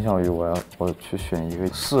偏向于我去选一个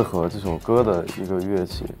适合这首歌的一个乐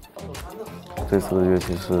器。这次的乐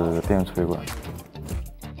器是电吹管。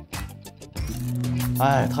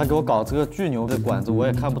哎，他给我搞这个巨牛的管子，我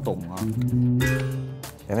也看不懂啊。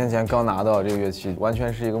2天前刚拿到这个乐器，完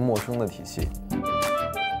全是一个陌生的体系。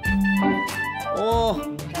哦，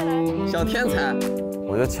小天才。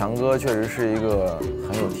我觉得强哥确实是一个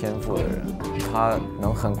很有天赋的人，他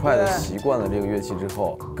能很快的习惯了这个乐器之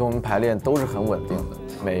后，跟我们排练都是很稳定的，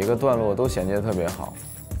每一个段落都衔接得特别好。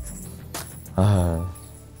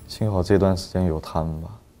幸好这段时间有他们吧，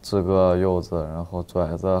志哥、柚子，然后拽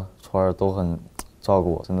子、川儿都很照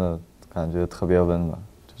顾我，真的感觉特别温暖，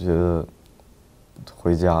就觉得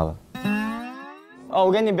回家了。哦，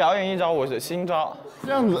我给你表演一招我的新招，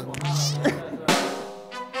这样子。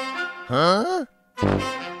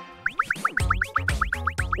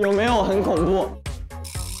有没有很恐怖？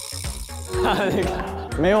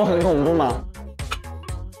没有很恐怖吗？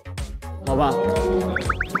好吧。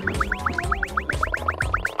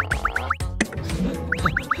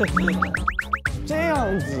这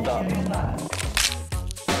样子的，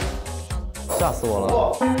吓死我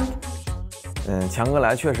了。强哥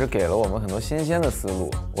来确实给了我们很多新鲜的思路。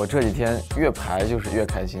我这几天越排就是越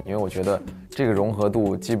开心，因为我觉得这个融合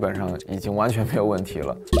度基本上已经完全没有问题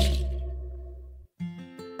了。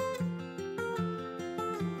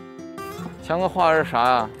强哥画的是啥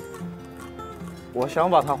呀？我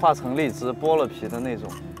想把它画成荔枝剥了皮的那种，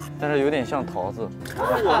但是有点像桃子。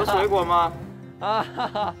是我的水果吗？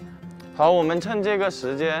好，我们趁这个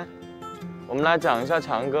时间，我们来讲一下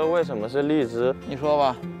强哥为什么是荔枝。你说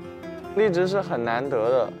吧。荔枝是很难得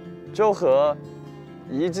的，就和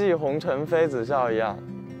一骑红尘妃子笑一样，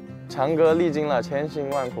强哥历经了千辛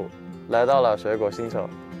万苦，来到了水果星球。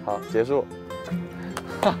好，结束。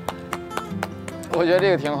我觉得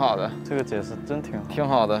这个挺好的，这个解释真挺好，挺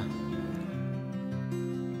好的。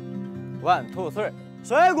1、2、3，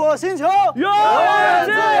水果星球永远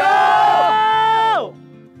自由。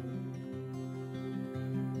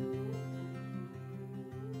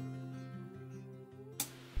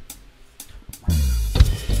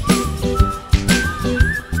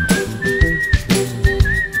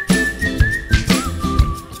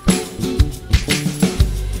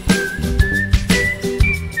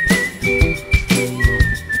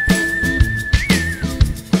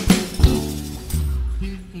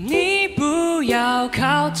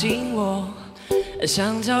靠近我，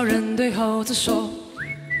想找人对猴子说。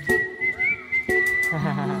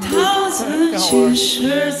桃子其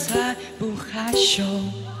实才不害羞，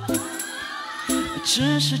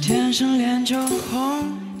只是天生脸就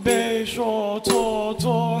红。别说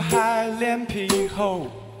做还脸皮厚，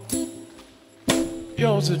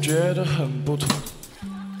柚子觉得很不妥。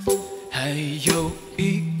还有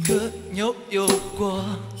一个牛油果，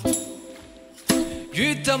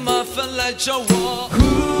遇到麻烦来找我。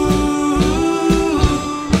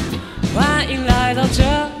欢迎来到这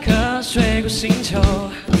个水果星球，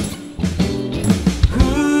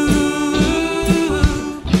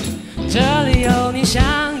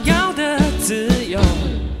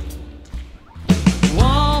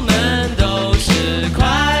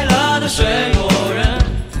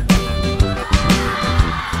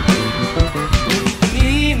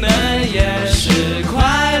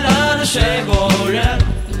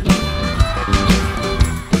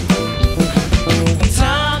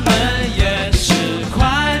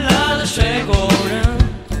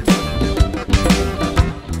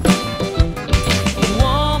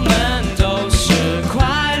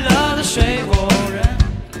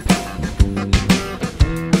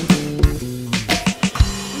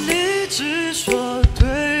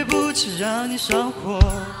你上火，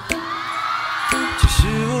其实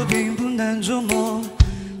我并不难琢磨，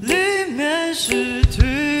里面是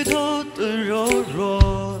剔透的柔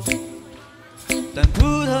弱，但葡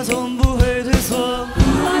萄从不会退缩。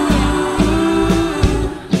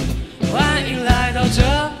欢迎来到这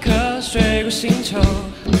个水果星球。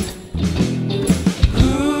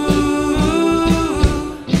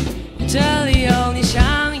这里有你想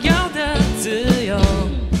要的自由。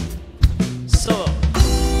Solo。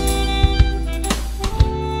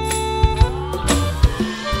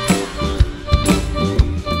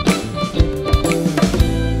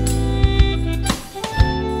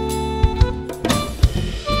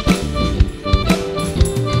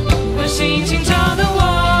我心情找到我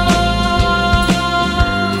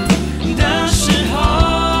的时候。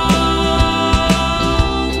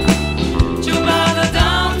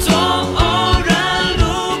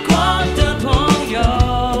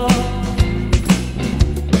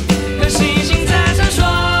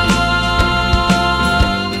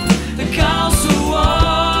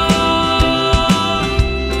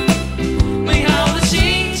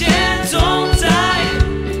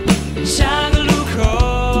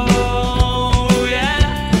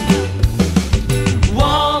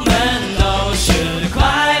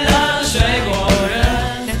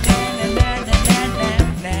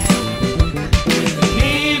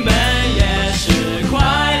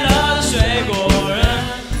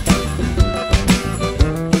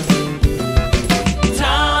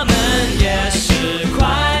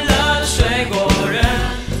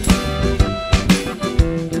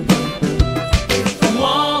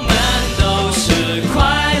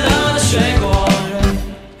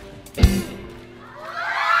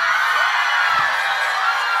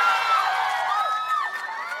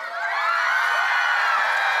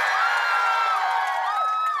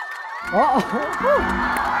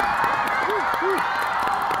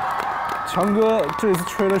强哥这次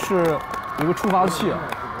吹的是一个触发器，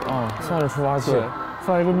哦，算是触发器，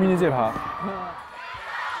算是一个 mini 键盘。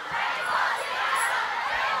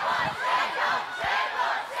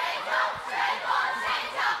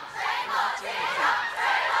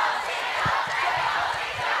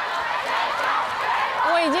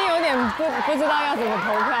我已经有点不知道要怎么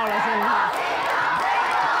投票了，现在。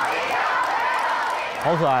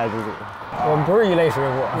好可爱，这组。我们不是一类水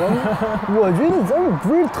果。我觉得咱们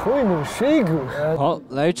不是同一种水果。好，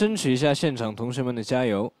来争取一下现场同学们的加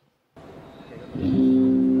油。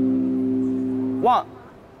1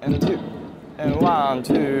 and 2 and 1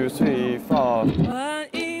 2 3 4。欢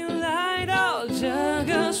迎来到这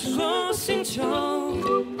个水果星球。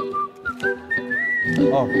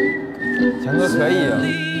哦，强哥可以啊。这里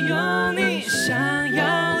有你想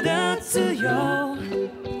要的自由。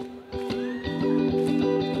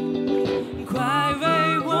快为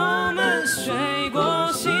我们水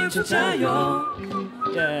果星球加油！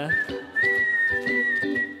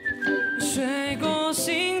水果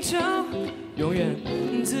星球永远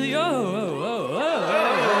自由。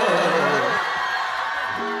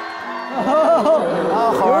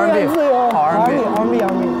好 R&B， 好 R&B。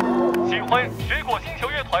喜欢水果星球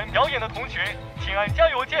乐团表演的同学，请按加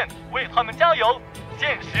油键为他们加油，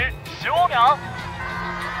限时15秒。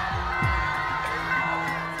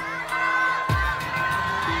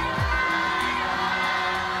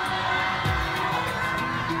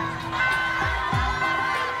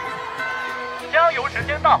加油时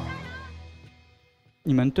间到。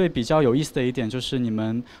你们队比较有意思的一点就是你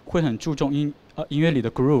们会很注重音乐里的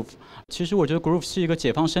groove。其实我觉得 groove 是一个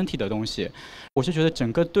解放身体的东西。我是觉得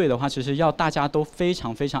整个队的话，其实要大家都非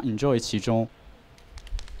常非常 enjoy 其中。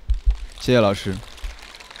谢谢老师。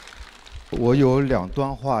我有2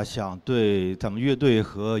段话想对咱们乐队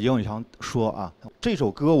和严永强说啊。这首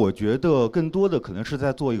歌我觉得更多的可能是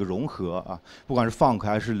在做一个融合啊，不管是 funk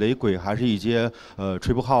还是雷鬼，还是一些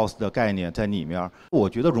triple house 的概念在里面。我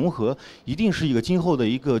觉得融合一定是一个今后的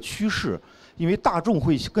一个趋势，因为大众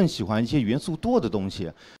会更喜欢一些元素多的东西，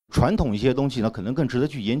传统一些东西呢可能更值得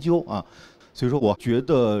去研究啊。所以说，我觉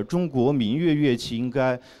得中国民乐乐器应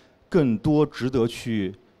该更多值得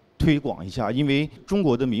去推广一下，因为中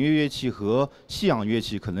国的民乐乐器和西洋乐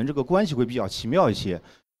器可能这个关系会比较奇妙一些。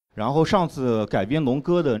然后上次改编龙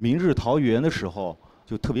哥的《明日桃源》的时候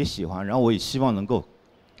就特别喜欢，然后我也希望能够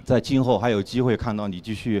在今后还有机会看到你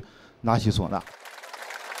继续拿起唢呐。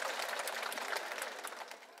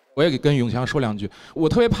我也跟永强说2句，我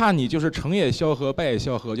特别怕你就是成也萧何败也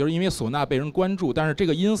萧何，就是因为唢呐被人关注，但是这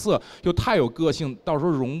个音色又太有个性，到时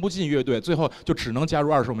候融不进乐队，最后就只能加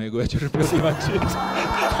入2手玫瑰，就是没有地方去。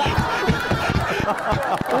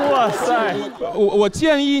哇塞！我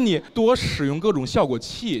建议你多使用各种效果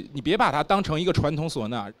器，你别把它当成一个传统唢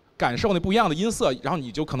呐。感受那不一样的音色，然后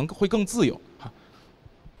你就可能会更自由。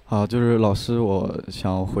好，就是老师，我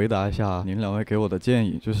想回答一下您2位给我的建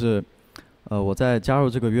议，就是我在加入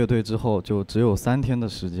这个乐队之后，就只有3天的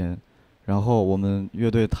时间，然后我们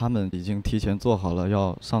乐队他们已经提前做好了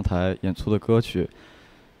要上台演出的歌曲，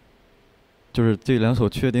就是这2首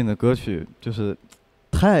确定的歌曲，就是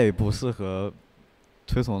太不适合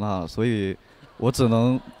吹唢呐了，所以我只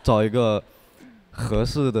能找一个合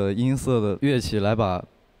适的音色的乐器来把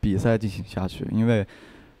比赛进行下去，因为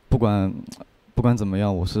不管怎么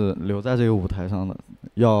样，我是留在这个舞台上的，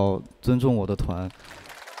要尊重我的团。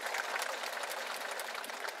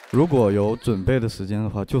如果有准备的时间的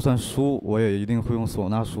话，就算输，我也一定会用唢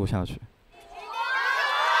呐输下去。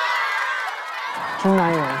真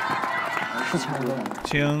男人是强哥，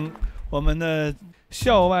请我们的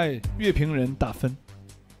校外乐评人打分。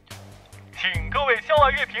请各位校外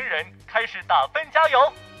乐评人开始打分，加油！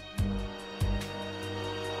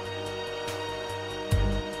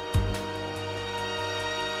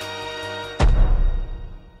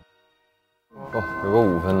哦，有个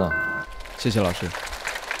5分呢，谢谢老师。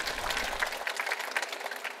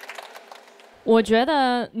我觉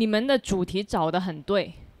得你们的主题找得很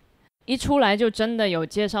对，一出来就真的有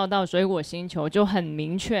介绍到水果星球，就很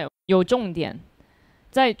明确，有重点。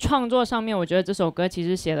在创作上面，我觉得这首歌其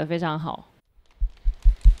实写得非常好。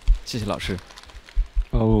谢谢老师。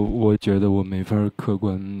我觉得我没法客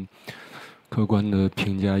观的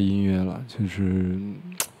评价音乐了，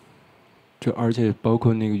而且包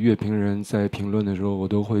括那个乐评人在评论的时候，我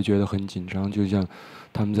都会觉得很紧张，就像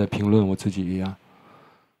他们在评论我自己一样。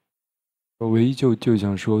我唯一就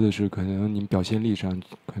想说的是，可能你表现力上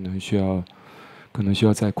可能需要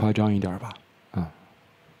再夸张一点吧，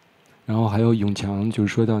然后还有永强，就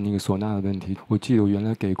是说到那个唢呐的问题，我记得我原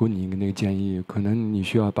来给过你一个那个建议，可能你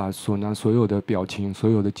需要把唢呐所有的表情、所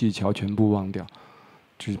有的技巧全部忘掉，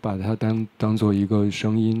就是把它当做一个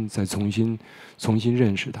声音，再重新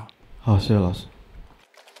认识它。好，谢谢老师。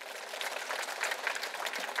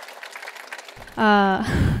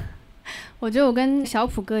我觉得我跟小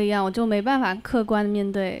普哥一样，我就没办法客观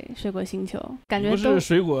面对水果星球，感觉不是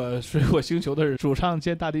水果星球的主唱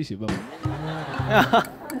兼大提琴吗？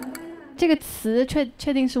这个词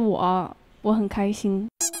确定是我很开心，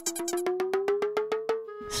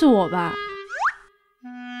是我吧？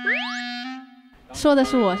说的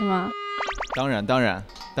是我是吗？当然，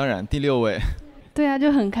第6位。对啊，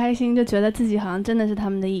就很开心，就觉得自己好像真的是他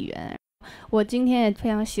们的一员。我今天也非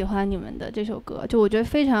常喜欢你们的这首歌，就我觉得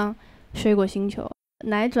非常水果星球。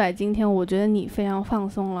奶拽，今天我觉得你非常放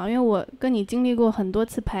松了，因为我跟你经历过很多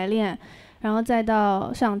次排练，然后再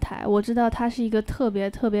到上台，我知道他是一个特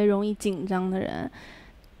别容易紧张的人。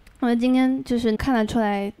我今天就是看得出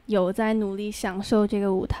来有在努力享受这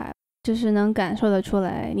个舞台，就是能感受得出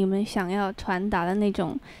来你们想要传达的那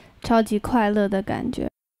种超级快乐的感觉。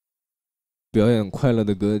表演快乐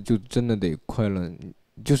的歌就真的得快乐，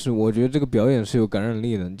就是我觉得这个表演是有感染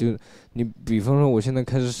力的。就你比方说我现在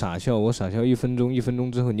开始傻笑，我傻笑1分钟，1分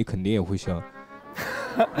钟之后你肯定也会笑。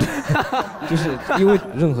就是因为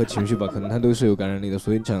任何情绪吧，可能它都是有感染力的，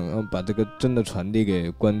所以想要把这个真的传递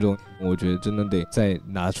给观众，我觉得真的得再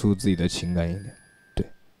拿出自己的情感一点。对。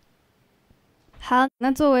好，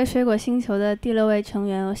那作为水果星球的第6位成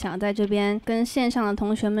员，我想在这边跟线上的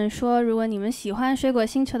同学们说，如果你们喜欢水果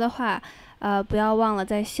星球的话，不要忘了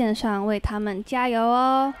在线上为他们加油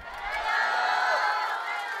哦。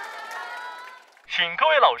请各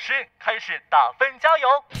位老师开始打分，加油！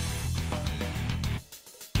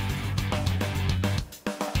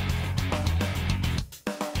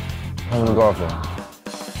他们多少分？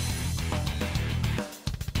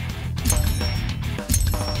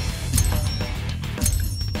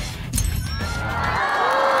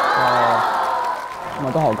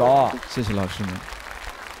都好高啊！谢谢老师们。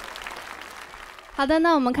好的，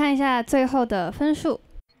那我们看一下最后的分数。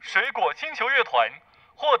水果星球乐团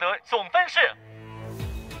获得总分是，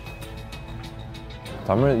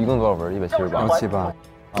咱们一共多少分？178。178。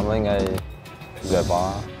他们应该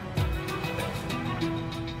180。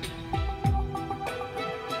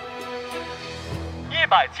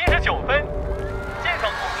179分，现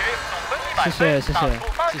场同学总分100分，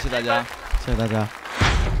谢谢大家，谢谢大家。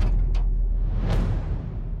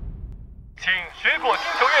请水果星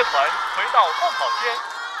球乐团回到候考间。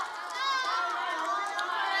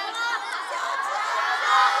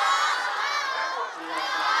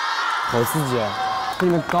好刺激啊！你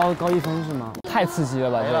们高1分是吗？太刺激了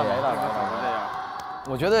吧！没了，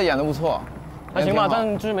我觉得演得不错。还行吧，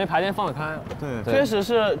但就是没排练放得开。对，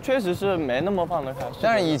确实是没那么放得开。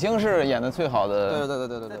但是已经是演得最好的。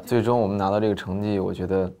对。最终我们拿到这个成绩，我觉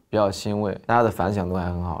得比较欣慰，大家的反响都还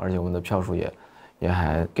很好，而且我们的票数也也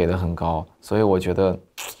还给得很高，所以我觉得，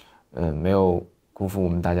没有辜负我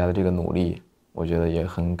们大家的这个努力，我觉得也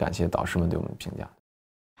很感谢导师们对我们的评价。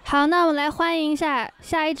好，那我们来欢迎一下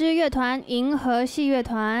下一支乐团——银河系乐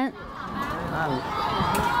团。加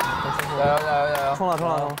油加油加油！冲了冲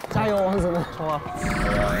了冲了！加油，王子们！冲了！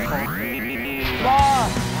哇！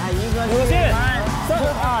来，银河系！3、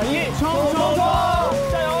2、1，冲！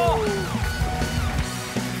加油！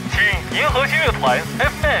请银河系乐团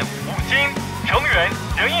FM 5金成员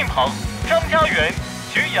任应鹏、张家元、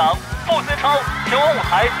徐阳、傅思超前往舞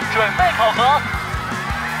台准备考核。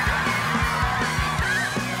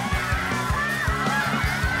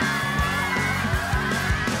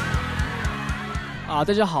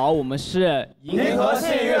大家好，我们是银河系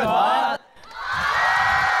乐团。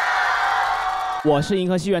我是银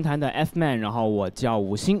河系乐团的 F man， 然后我叫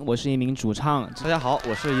吴昕，我是一名主唱。大家好，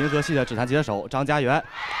我是银河系的指弹吉他手张家元。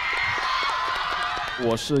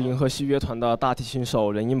我是银河系乐团的大提琴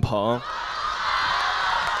手任应鹏。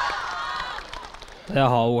大家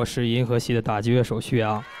好，我是银河系的打击乐手徐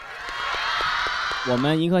阳。我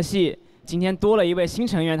们银河系今天多了一位新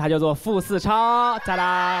成员，他叫做傅思超，再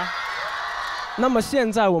来。那么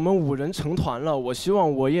现在我们5人成团了，我希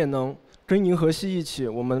望我也能跟银河系一起，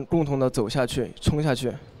我们共同的走下去，冲下去。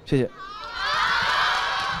谢谢。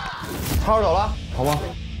超走了，好吗？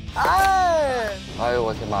哎呦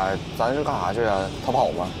我天妈呀，咱是干啥去啊？逃跑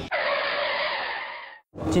吗？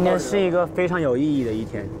今天是一个非常有意义的一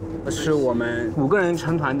天，是我们5个人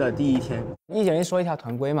成团的第一天。一人说一条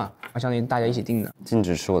团规嘛，我相信大家一起定的。禁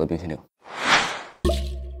止吃我的冰淇淋。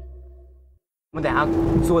我们等下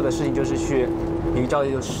做的事情就是去一个叫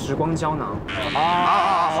做时光胶囊。然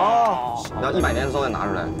后100年的时候再拿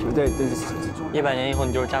出来。对，100年以后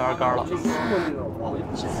你就是加班干了。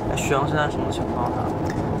徐阳现在什么情况呢？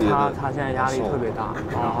他现在压力特别大，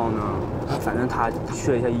然后呢，反正他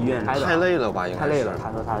去了一下医院，太累了吧？应该太累了，他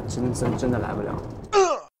说他真的来不了。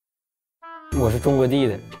我是种过地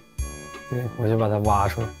的，对，我就把它挖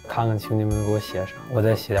出来，看看兄弟们给我写啥，我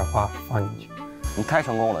再写点话放进去。你太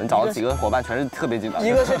成功了，你找了几个伙伴全是特别紧张，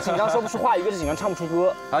一个是紧张说不出话，一个是紧张唱不出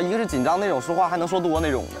歌，然后一个是紧张那种说话还能说多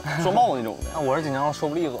那种的，说冒那种的。那我是紧张说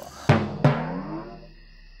不利索。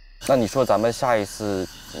那你说咱们下一次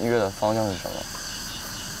音乐的方向是什么？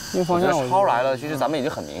音乐方向超来了，其实咱们已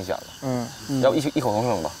经很明显了。要不异口同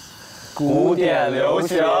声吧？古典流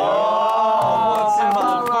行。我去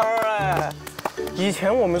满分哎！以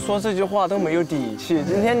前我们说这句话都没有底气，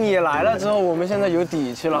今天你来了之后，我们现在有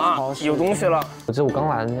底气了啊，有东西了。我记得我刚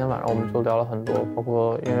来的那天晚上，我们就聊了很多，包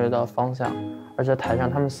括音乐的方向。而且台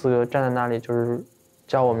上他们4个站在那里，就是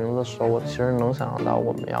叫我名字的时候，我其实能想象到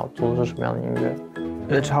我们要做的是什么样的音乐。我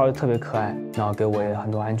觉得超特别可爱，然后给我也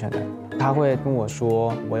很多安全感。他会跟我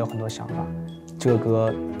说，我有很多想法，这个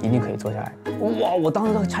歌一定可以做下来。哇！我当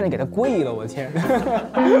时都差点给他跪了，我的天！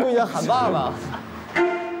跪下喊爸爸。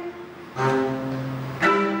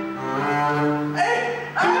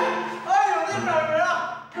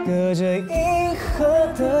隔着银河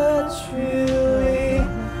的距离，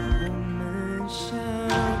我们相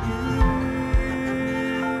遇。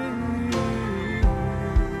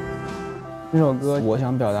这首歌我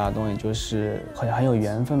想表达的东西就是很有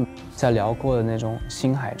缘分，在辽阔的那种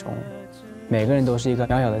星海中，每个人都是一个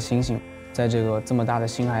渺小的星星，在这个这么大的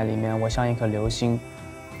星海里面，我像一颗流星，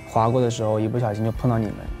划过的时候一不小心就碰到你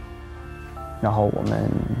们，然后我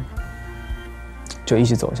们就一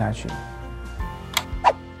起走下去。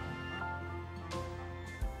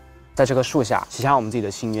在这棵树下许下我们自己的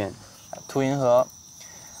心愿。图银河，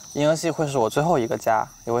银河系会是我最后一个家，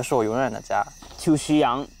也会是我永远的家。To 徐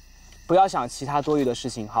阳，不要想其他多余的事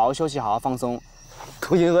情，好好休息，好好放松。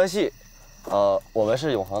图银河系，我们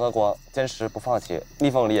是永恒的光，坚持不放弃，逆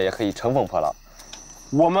风里也可以乘风破浪。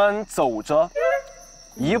我们走着，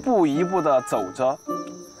一步一步地走着，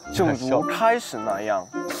正如开始那样，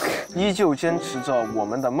依旧坚持着我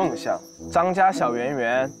们的梦想。张家小圆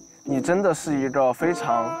圆，你真的是一个非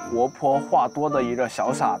常活泼话多的一个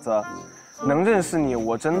小傻子，能认识你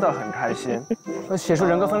我真的很开心。写出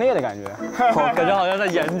人格分裂的感觉，感觉好像在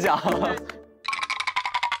演讲。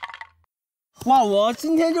哇，我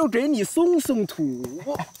今天就给你松松土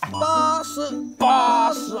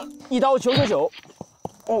，80，一刀999。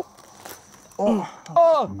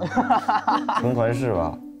成团式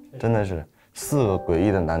吧，真的是4个诡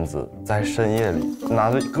异的男子在深夜里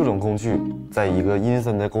拿着各种工具，在一个阴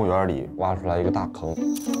森的公园里挖出来一个大坑。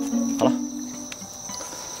好了，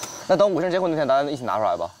那等5人结婚那天，咱一起拿出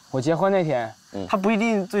来吧。我结婚那天，他不一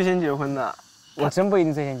定最先结婚的，我真不一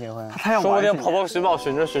定最先结婚。他要说不定跑跑寻宝，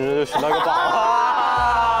寻着寻着就寻到个宝。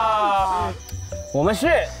我们是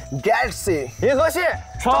Galaxy 银河系，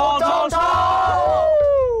冲！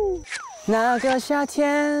那个夏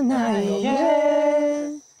天那一夜。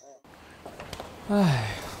哎，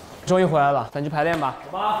终于回来了，咱去排练吧。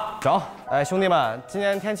走吧。走。哎，兄弟们，今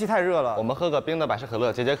天天气太热了，我们喝个冰的百事可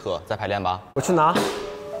乐解解渴，再排练吧。我去拿。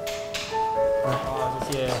好，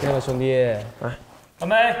谢谢。那个兄弟，来，干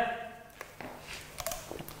杯。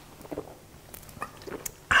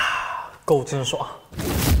够真爽。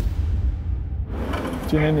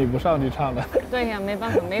今天你不上去唱的。对呀，没办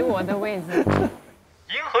法，没我的位置。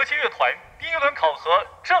银河系乐团第一轮考核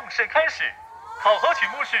正式开始，考核曲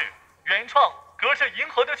目是原创《隔着银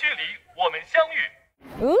河的距离，我们相遇》。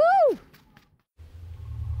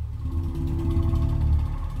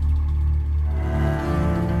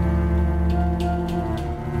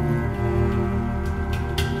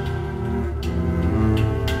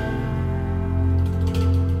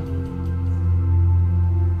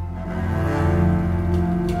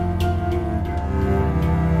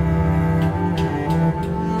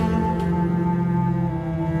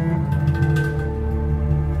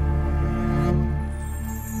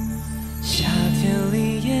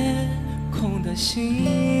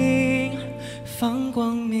心放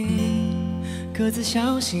光明，各自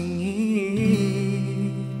小心翼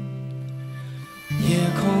翼。夜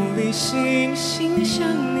空里星星像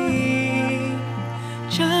你，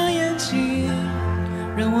眨眼睛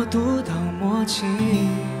让我读到默契。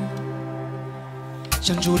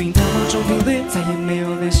像注定的某种频率，再也没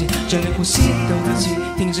有联系，就连呼吸都自己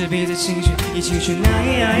停止彼此情绪，一起去哪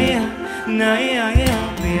呀，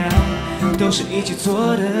都是一起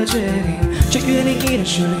做的决定，却越离一段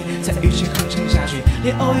距离，才与其哼唱下去，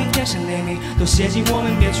连偶遇天上雷鸣都写进我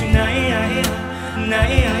们别去哪呀。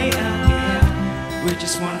We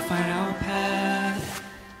just wanna find our path。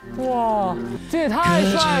哇，这也太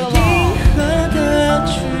帅了吧！隔着银河的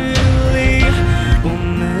距离，我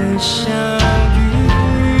们相遇，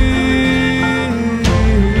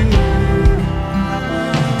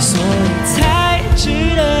所以才值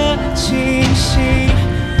得庆幸。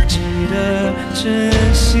值得珍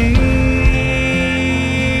惜。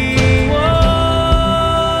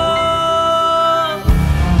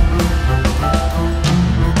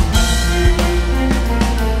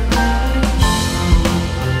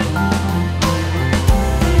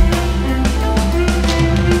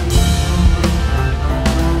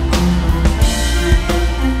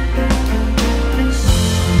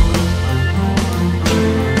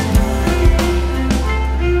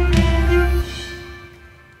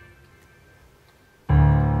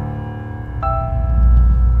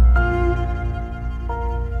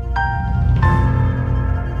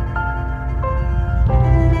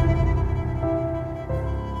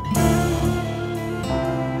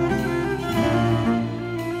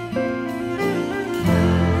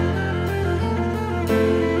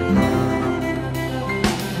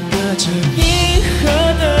这银河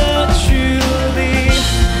的距离，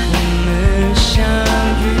我们相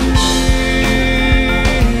遇，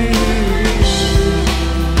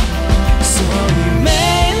所以没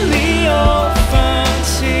理由放弃，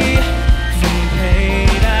奉陪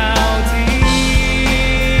到底。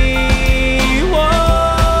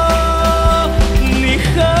你和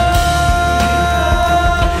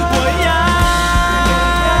我呀，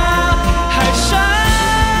海上。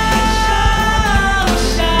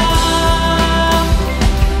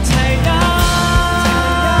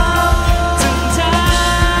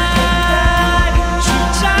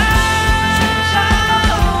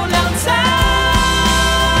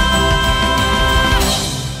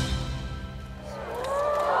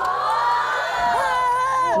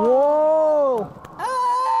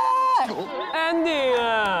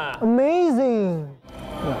Amazing，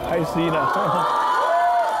 太 C 了，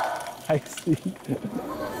太 C，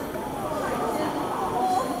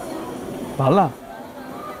 完了。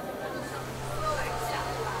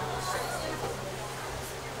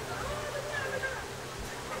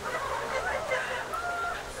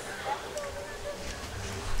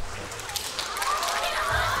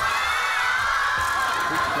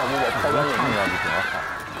要不我开个唱歌就比较好。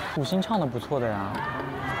五星唱的不错的呀。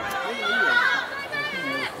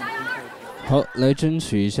好，来争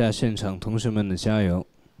取一下现场同学们的加油。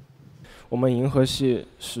我们银河系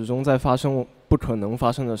始终在发生不可能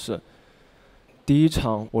发生的事。第一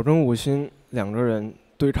场，我跟五星两个人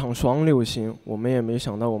对唱双六星，我们也没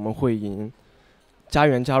想到我们会赢。家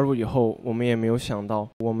园加入以后，我们也没有想到，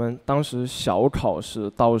我们当时小考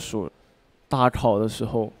是倒数，大考的时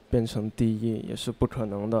候变成第一，也是不可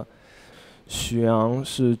能的。许阳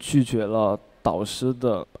是拒绝了导师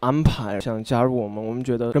的安排，想加入我们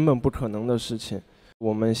觉得根本不可能的事情。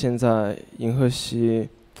我们现在银河系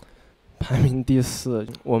排名第4，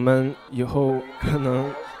我们以后可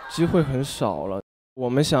能机会很少了。我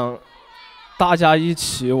们想大家一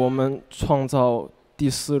起，我们创造第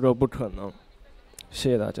4个不可能。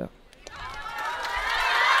谢谢大家。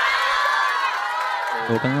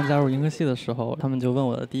我刚刚加入银河系的时候，他们就问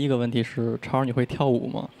我的第一个问题是：超你会跳舞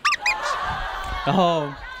吗？然后，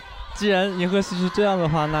既然银河系是这样的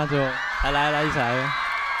话，那就来一起来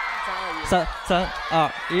，3、2、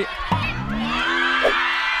1。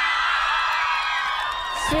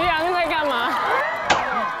徐阳在干嘛？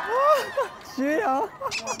徐阳。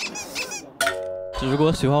如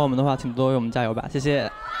果喜欢我们的话，请多为我们加油吧，谢谢。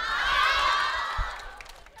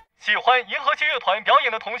喜欢银河系乐团表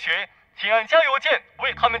演的同学，请按加油键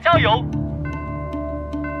为他们加油。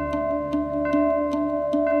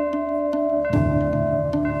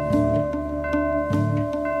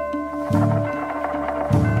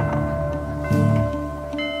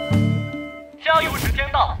加油时间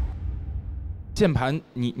到。键盘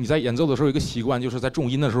你在演奏的时候有一个习惯，就是在重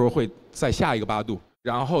音的时候会再下一个8度，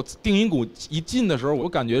然后定音鼓一进的时候，我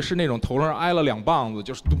感觉是那种头上挨了2棒子，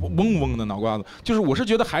就是嗡嗡的脑瓜子。就是我是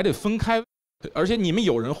觉得还得分开，而且你们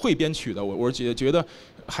有人会编曲的，我是觉得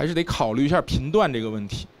还是得考虑一下频段这个问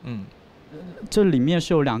题。这里面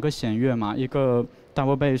是有2个弦乐嘛，一个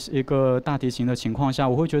double bass 一个大提琴的情况下，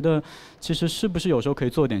我会觉得其实是不是有时候可以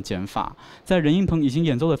做点减法，在任意鹏已经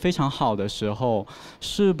演奏得非常好的时候，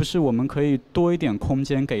是不是我们可以多一点空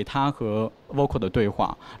间给他和 vocal 的对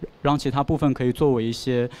话，让其他部分可以作为一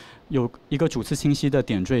些有一个主次清晰的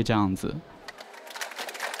点缀这样子。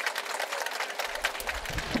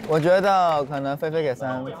我觉得可能菲菲给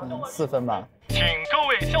3分、4分吧。请各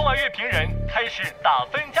位校外乐评人开始打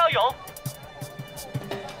分加油。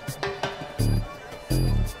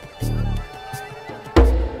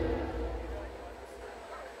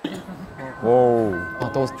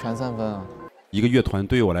都全3分啊！一个乐团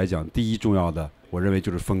对于我来讲，第一重要的，我认为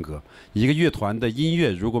就是风格。一个乐团的音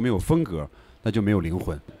乐如果没有风格，那就没有灵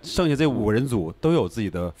魂。剩下这5人组都有自己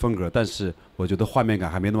的风格，但是我觉得画面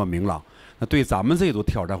感还没那么明朗。那对咱们这一组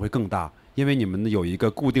挑战会更大，因为你们有一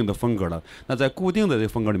个固定的风格了。那在固定的这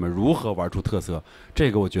风格里面，如何玩出特色？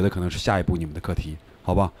这个我觉得可能是下一步你们的课题，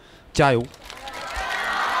好吧？加油！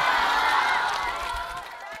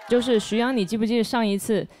就是徐阳，你记不记得上一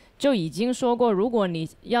次就已经说过，如果你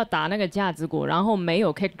要打那个架子鼓，然后没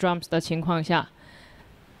有 kick drums 的情况下，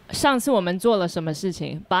上次我们做了什么事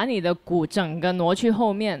情？把你的鼓整个挪去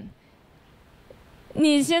后面。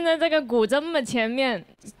你现在这个鼓这么前面，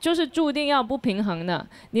就是注定要不平衡的。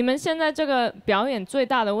你们现在这个表演最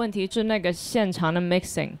大的问题是那个现场的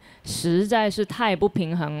mixing 实在是太不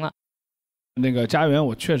平衡了。那个家园，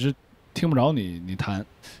我确实听不着你弹，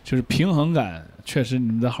就是平衡感，确实你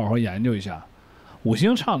们得好好研究一下。5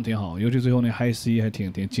星唱的挺好，尤其最后那 high C 还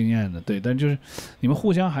挺惊艳的，对，但就是你们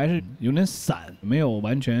互相还是有点散，没有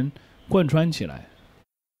完全贯穿起来。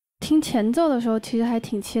听前奏的时候，其实还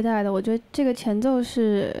挺期待的。我觉得这个前奏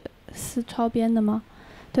是思超编的吗？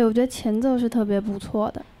对，我觉得前奏是特别不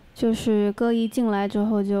错的，就是歌一进来之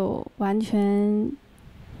后就完全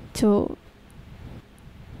就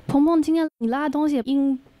鹏鹏今天你拉东西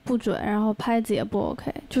音不准，然后拍子也不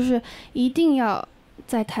OK， 就是一定要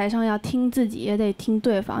在台上要听自己，也得听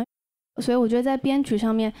对方。所以我觉得在编曲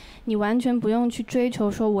上面，你完全不用去追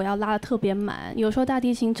求说我要拉得特别满。有时候大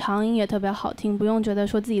提琴长音也特别好听，不用觉得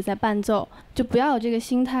说自己在伴奏，就不要有这个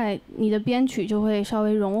心态，你的编曲就会稍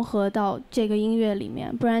微融合到这个音乐里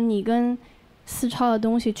面，不然你跟思超的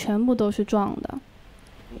东西全部都是撞的。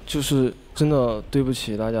就是真的对不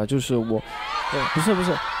起大家，就是我，不是，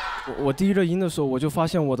我第一个音的时候，我就发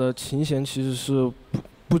现我的琴弦其实是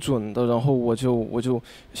不准的，然后我就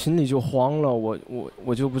心里就慌了，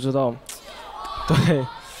我就不知道，对，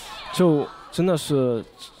就真的是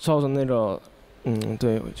照着那个，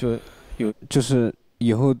对，就有就是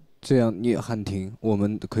以后这样你喊停，我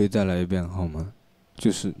们可以再来一遍好吗？就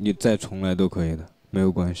是你再重来都可以的，没有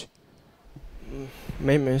关系。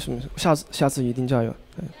没什么，下次一定加油。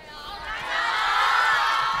对。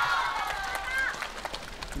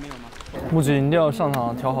木子，你一定要上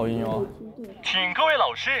场调好音哦。请各位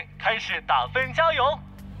老师开始打分加油。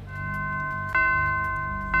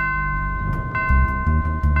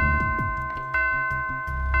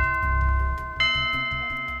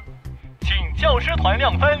请教师团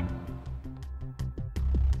亮分。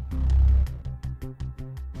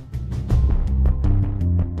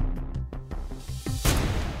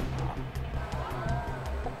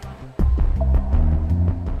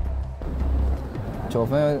9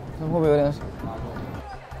分，会不会有点？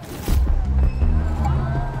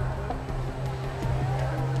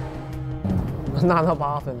娜娜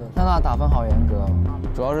8分呢？娜娜打分好严格，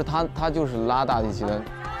主要是她就是拉大提琴的。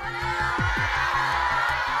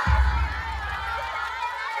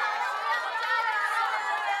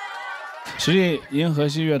实际银河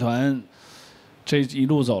系乐团这一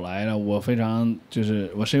路走来了，我非常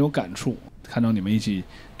我深有感触，看到你们一起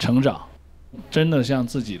成长，真的像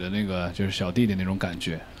自己的那个就是小弟弟那种感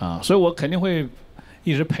觉啊，所以我肯定会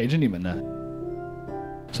一直陪着你们的。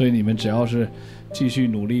所以你们只要是继续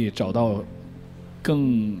努力，找到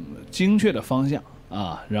更精确的方向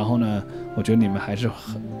啊，然后呢，我觉得你们还是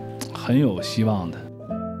很有希望的。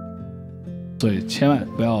所以千万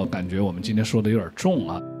不要感觉我们今天说的有点重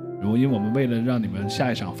啊，因为我们为了让你们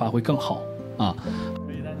下一场发挥更好啊。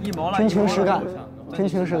真情实感，真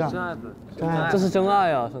情实感，这是真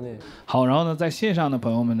爱啊，兄弟。好，然后呢，在线上的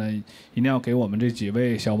朋友们呢，一定要给我们这几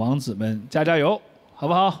位小王子们加油，好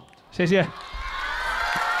不好？谢谢。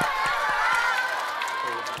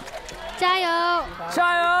加油！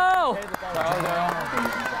加油！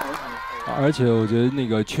而且我觉得那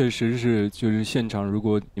个确实是，就是现场，如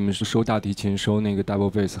果你们是收大提琴、收那个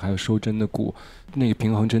double bass， 还有收真的鼓，那个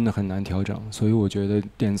平衡真的很难调整。所以我觉得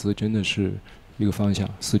电子真的是一个方向，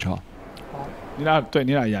思潮。你俩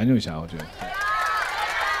研究一下，我觉得。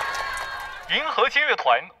银河系乐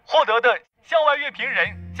团获得的校外乐评人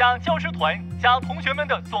加教师团加同学们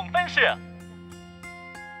的总分是。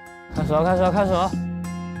开始了。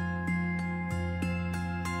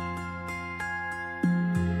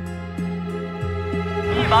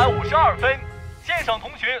152分，现场同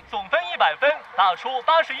学总分100分，打出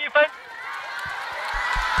81分。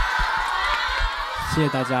谢谢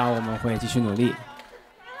大家，我们会继续努力。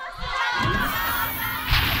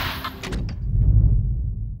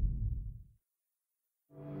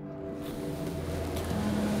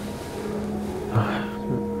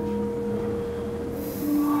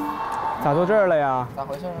咋到这儿了呀？咋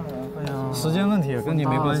回事啊？哎呀，时间问题跟你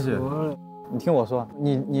没关系。你听我说，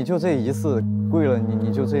你就这一次跪了，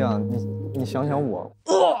你就这样，你想想我，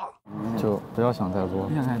就不要想太多。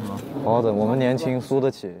不想太多。好好的，我们年轻，输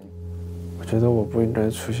得起。我觉得我不应该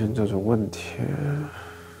出现这种问题。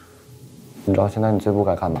你知道现在你最不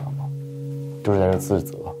该干嘛吗？就是在这自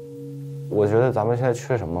责。我觉得咱们现在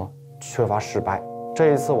缺什么？缺乏失败。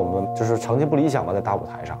这一次我们就是成绩不理想吧，在大舞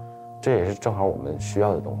台上，这也是正好我们需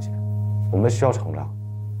要的东西。我们需要成长，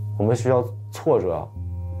我们需要挫折。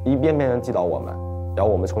一遍遍的击倒我们，然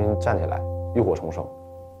后我们重新站起来，浴火重生。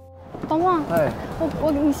蹦蹦，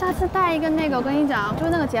你下次带一个那个，我跟你讲，就是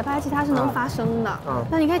那个节拍器它是能发声的，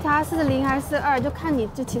那你可以调到40还是42，就看你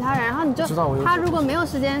其他人，然后你就他如果没有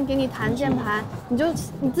时间给你弹键盘，你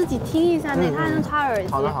自己听一下那，他还能插耳机。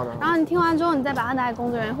好的。然后你听完之后，你再把它拿给工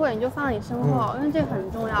作人员，或者你就放在你身后，因为这个很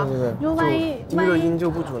重要。对。如果万一音就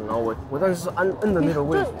不准了，我当时是摁的那个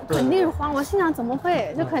位置，肯定是慌。我心想怎么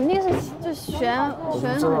会？就肯定是就弦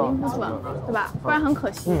肯定不准了，对吧？不然很可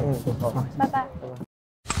惜。好，拜拜。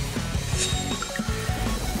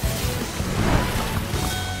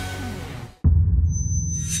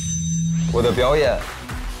我的表演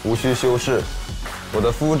无需修饰，我的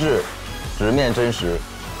肤质直面真实。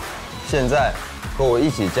现在和我一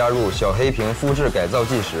起加入小黑瓶肤质改造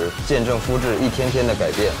计时，见证肤质一天天的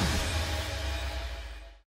改变。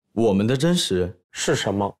我们的真实是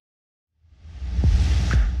什么？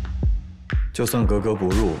就算格格不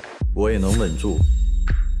入，我也能稳住，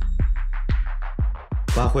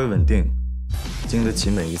发挥稳定，经得起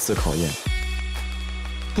每一次考验。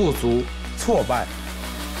不足、挫败，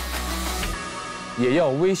也要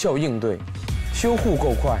微笑应对，修护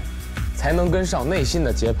够快，才能跟上内心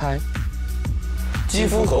的节拍。肌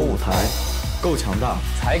肤和舞台够强大，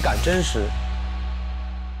才敢真实。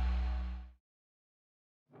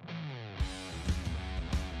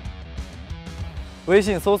微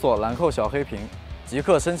信搜索兰蔻小黑瓶，即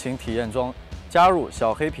刻申请体验装，加入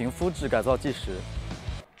小黑瓶肤质改造计时。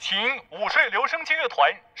请午睡留声机乐团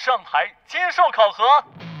上台接受考核。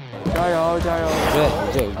加油加油！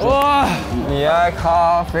对，哇！你爱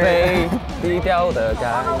咖啡，低调的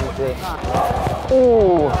感觉。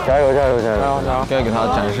哦，加油加油加油加油！该给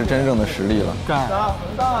他展示真正的实力了，干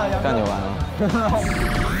就完了。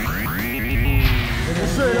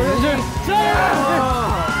是刘天俊，加油！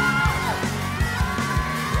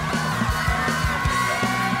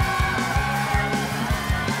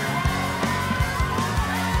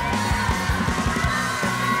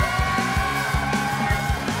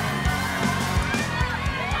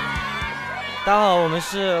大家好，我们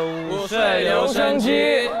是午睡留声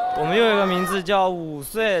机，我们又有一个名字叫午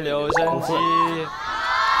睡留声机。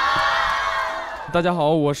大家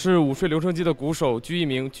好，我是午睡留声机的鼓手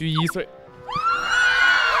g.e.m，g1岁。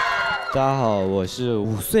大家好，我是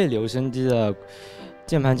午睡留声机的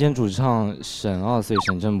键盘兼主唱沈2岁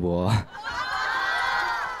沈振博。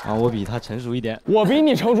啊，我比他成熟一点。我比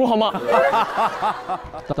你成熟好吗？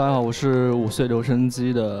大家好，我是午睡留声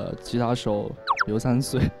机的吉他手刘3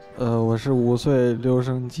岁。我是5岁留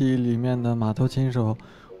声机里面的马头琴手，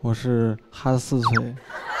我是哈4岁。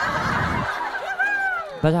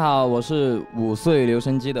大家好，我是5岁留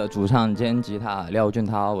声机的主唱兼吉他廖俊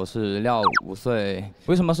涛，我是廖5岁。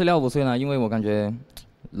为什么是廖5岁呢？因为我感觉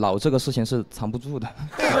老这个事情是藏不住的。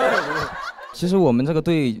其实我们这个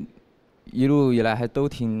队一路以来还都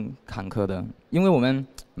挺坎坷的，因为我们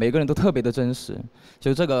每个人都特别的真实，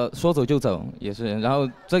就这个说走就走也是，然后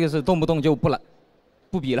这个是动不动就不来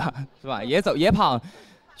不比了，是吧？也走也跑，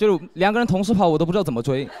就2个人同时跑，我都不知道怎么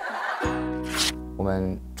追。我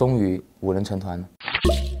们终于5人成团了。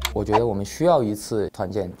我觉得我们需要一次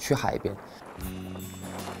团建，去海边。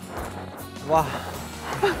哇！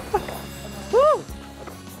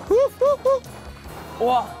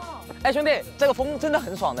哇！哎，兄弟，这个风真的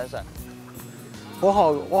很爽，但是。我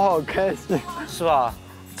好开心，是吧？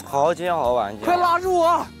好，今天好好玩。快拉住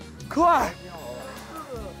我，快！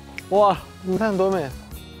哇，你看多美！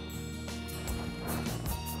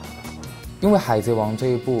因为《海贼王》这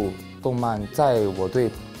一部动漫，在我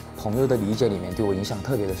对朋友的理解里面，对我影响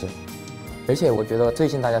特别的深。而且我觉得最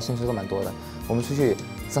近大家心事都蛮多的，我们出去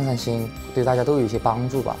散散心，对大家都有一些帮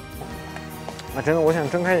助吧。真的，我想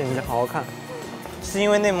睁开眼睛好好看。是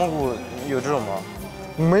因为内蒙古有这种吗？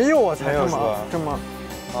没有啊，才这么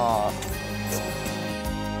啊。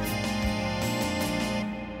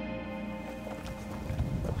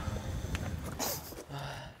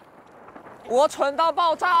我蠢到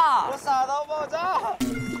爆炸，我傻到爆炸。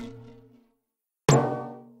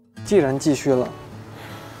既然继续了，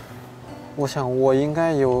我想我应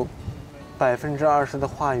该有20%的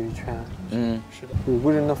话语权。是的。5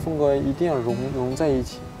个人的风格一定要融在一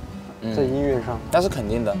起，在音乐上。那是肯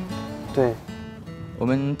定的。对。我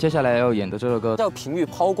们接下来要演的这首歌叫《平域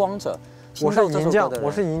抛光者》。我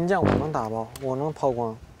是银匠，我能打包，我能抛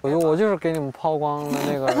光。我就是给你们抛光的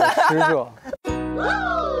那个使者。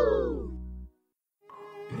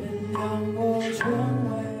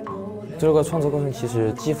这首歌创作过程其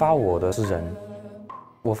实激发我的是人，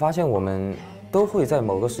我发现我们都会在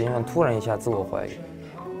某个时间段突然一下自我怀疑，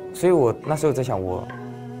所以我那时候在想，我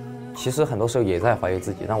其实很多时候也在怀疑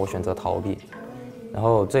自己，让我选择逃避。然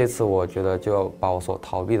后这一次我觉得就要把我所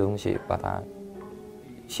逃避的东西把它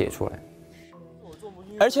写出来。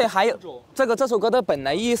而且还有这首歌的本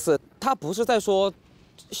来意思，它不是在说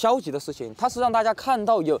消极的事情，它是让大家看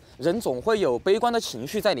到人总会有悲观的情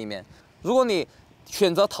绪在里面。如果你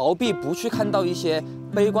选择逃避，不去看到一些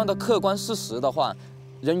悲观的客观事实的话，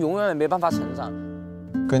人永远没办法成长。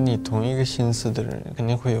跟你同一个心思的人肯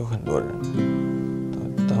定会有很多人，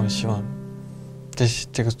但我希望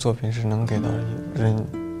这个作品是能给到人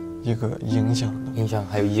一个影响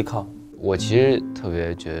还有依靠。我其实特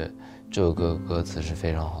别觉得这首歌歌词是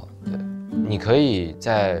非常好的，对，你可以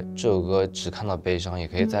在这首歌只看到悲伤，也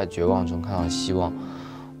可以在绝望中看到希望。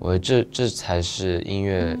我觉得这才是音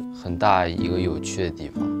乐很大一个有趣的地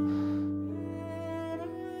方。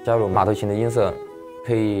加入马头琴的音色，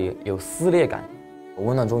可以有撕裂感，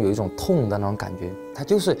温暖中有一种痛的那种感觉，它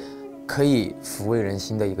就是可以抚慰人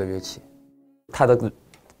心的一个乐器。他的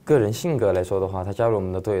个人性格来说的话，他加入我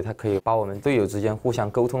们的队，他可以把我们队友之间互相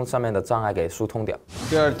沟通上面的障碍给疏通掉。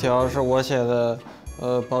第2条是我写的，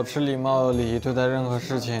保持礼貌礼仪对待任何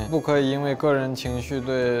事情，不可以因为个人情绪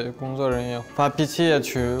对工作人员发脾气也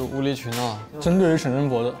取无理取闹。针对于沈振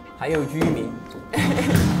博的，还有居民。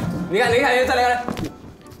你看，再来，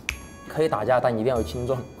可以打架，但一定要有轻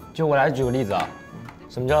重。就我来举个例子啊，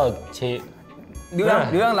什么叫切？刘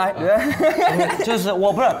洋来，就是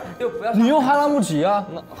我不是，你用哈拉木吉啊，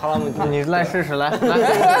那哈拉木吉，你来试试来。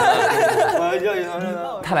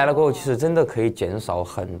他来了过后，其实真的可以减少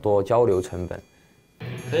很多交流成本。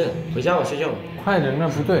可以了，回家我睡觉了。快点，那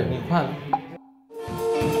不对，你快。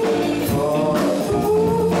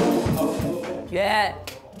耶！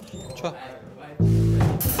去。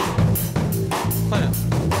快点，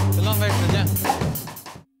别浪费时间。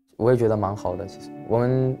我也觉得蛮好的，其实我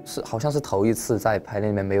们好像是头一次在排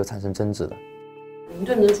练里面没有产生争执的。你们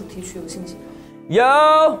对你们的主题曲有信心吗？有。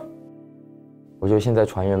我觉得现在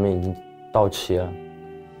船员们已经到齐了，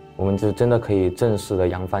我们就真的可以正式的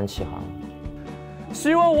扬帆起航了。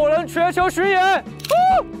希望我能全球巡演。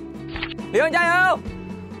刘洋加油！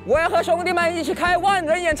我要和兄弟们一起开万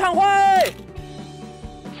人演唱会。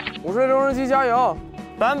5岁留声机加油！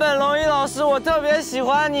坂本龙一老师，我特别喜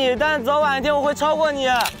欢你，但早晚一天我会超过你。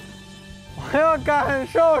我要感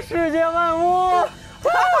受世界万物。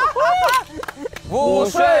5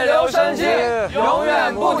岁留声机，永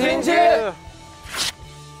远不停机。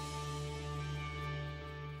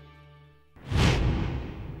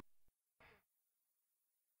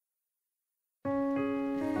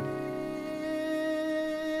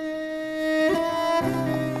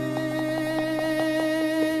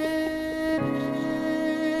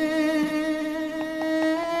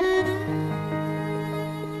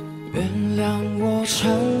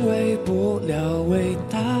成为不了伟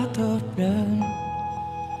大的人，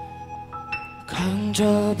看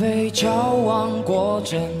着被矫枉过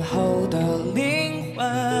正后的灵魂，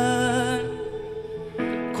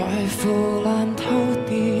快腐烂透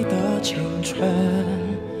底的青春，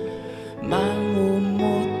漫无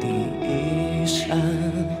目的一生，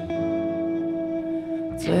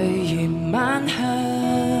醉意满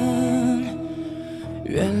痕，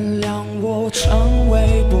原谅我成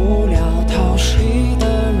为不了讨喜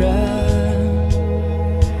的人，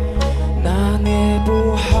拿捏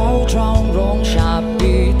不好妆容下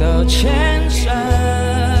笔的前身，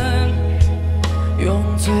用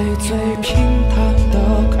最平淡的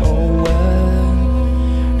口吻，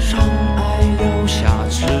让爱留下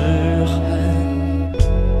齿痕，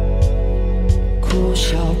苦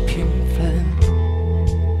笑平分，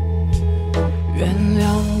原谅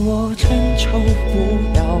我拯救不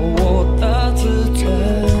了我的自尊，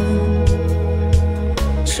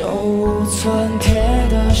手无寸铁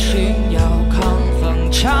的心要抗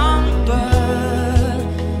衡强盾，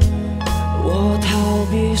我逃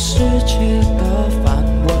避世界的反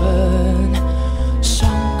问，伤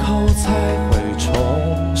口才会重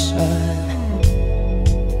生，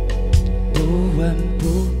不闻不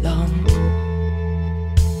啷。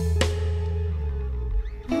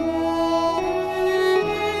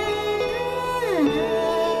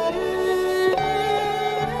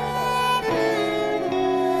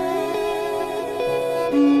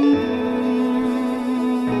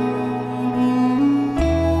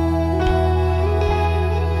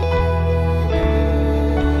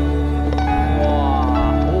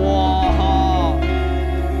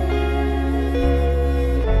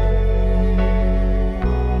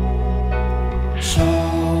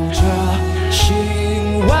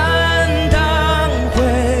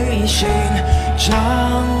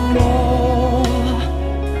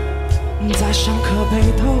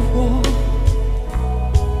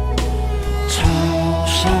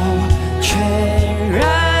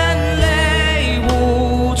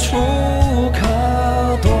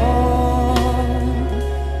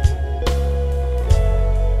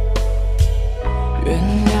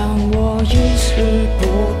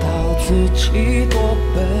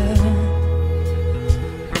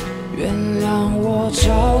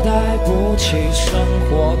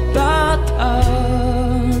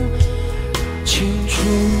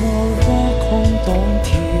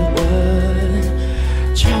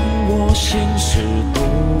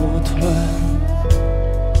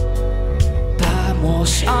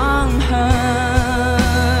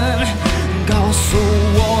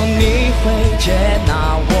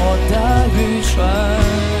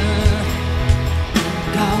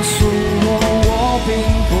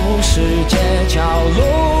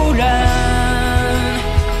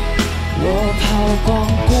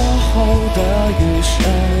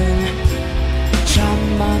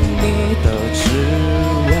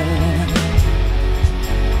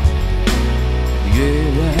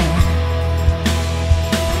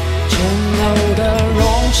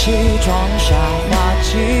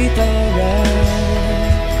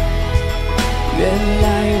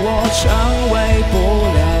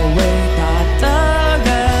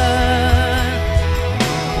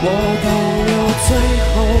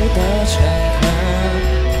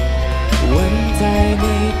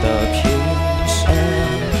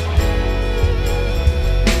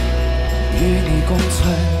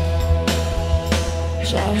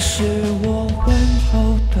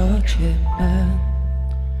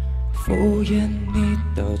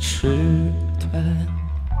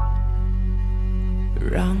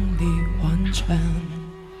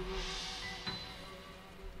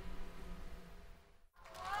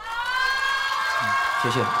谢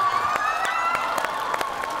谢。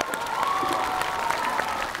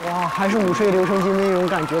哇，还是午睡留声机那种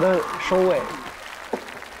感觉的收尾。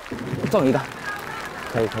赠一个，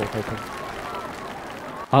可以。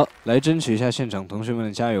好，来争取一下现场同学们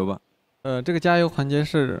的加油吧。这个加油环节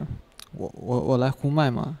是我来呼麦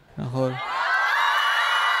嘛，然后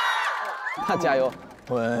他加油。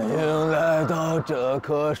欢迎来到这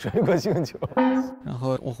颗水果星球。然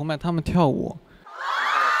后我呼麦，他们跳舞。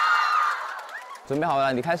准备好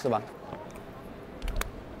了，你开始吧。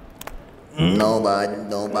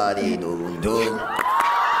Nobody do.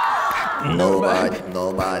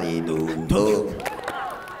 Nobody do.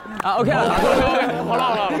 啊 ，OK 了，好了，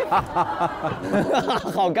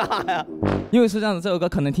好尬呀。因为是这样子，这首歌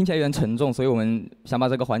可能听起来有点沉重，所以我们想把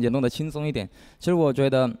这个环节弄得轻松一点。其实我觉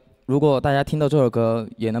得，如果大家听到这首歌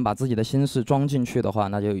也能把自己的心事装进去的话，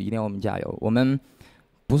那就一定要我们加油。我们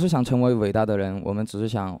不是想成为伟大的人，我们只是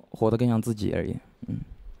想活得更像自己而已。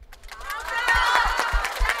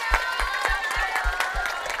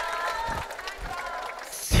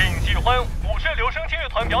欢5是留声机乐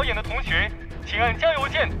团表演的同学，请按加油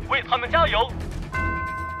键为他们加油。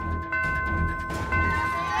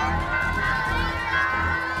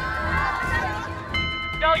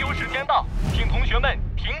加油时间到，请同学们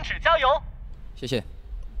停止加油。谢谢。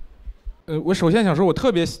我首先想说，我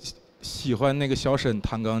特别喜欢那个小沈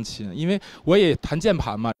弹钢琴，因为我也弹键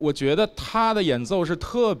盘嘛。我觉得他的演奏是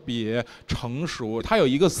特别成熟，他有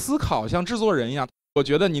一个思考，像制作人一样。我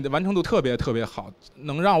觉得你的完成度特别好，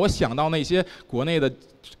能让我想到那些国内的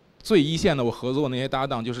最一线的我合作那些搭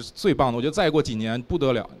档，就是最棒的。我觉得再过几年不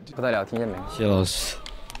得了，不得了，听见没？谢老师。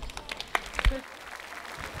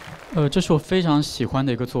这是我非常喜欢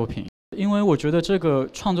的一个作品，因为我觉得这个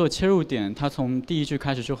创作切入点，他从第一句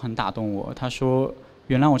开始就很打动我。他说：“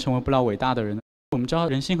原谅我成为不了伟大的人。”我们知道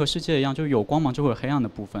人心和世界一样，就有光芒就会有黑暗的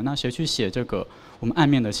部分。那谁去写这个我们暗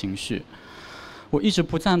面的情绪？我一直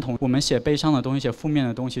不赞同我们写悲伤的东西、写负面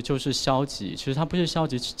的东西就是消极。其实它不是消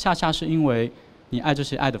极，恰恰是因为你爱这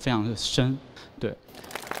些爱得非常的深。对。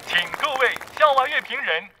请各位校外乐评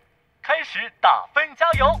人开始打分加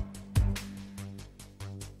油。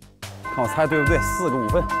看我猜对不对？4个5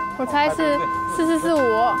分。我猜是4445。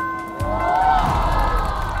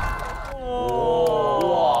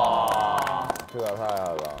哇！这太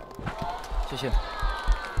好了。谢谢。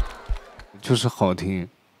就是好听，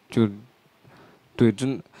对，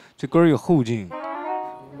这歌有后劲。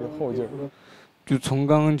有后劲。就从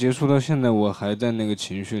刚刚结束到现在，我还在那个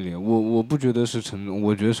情绪里。我不觉得是沉重，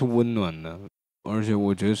我觉得是温暖的，而且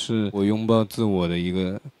我觉得是我拥抱自我的一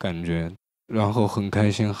个感觉。然后很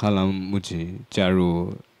开心，哈兰木吉加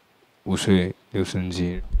入5岁留声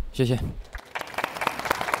机。谢谢。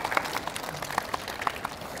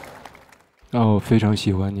然后非常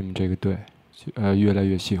喜欢你们这个队，越来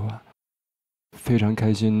越喜欢，非常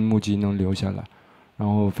开心木吉能留下来，然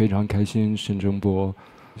后非常开心沈正博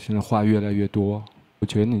现在话越来越多。我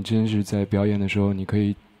觉得你真是在表演的时候，你可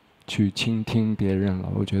以去倾听别人了，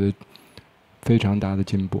我觉得非常大的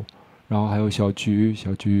进步。然后还有小菊，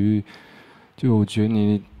就我觉得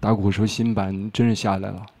你打鼓时候新版真是下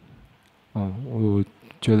来了，我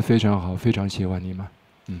觉得非常好，非常喜欢你们，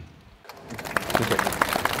谢谢。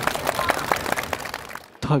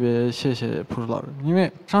特别谢谢朴树老师，因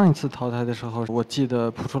为上一次淘汰的时候，我记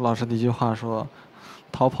得朴树老师的一句话说：“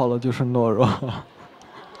逃跑了就是懦弱。”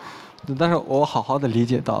但是我好好的理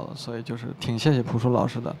解到了，所以就是挺谢谢朴树老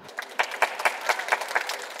师的。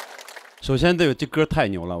首先，这歌太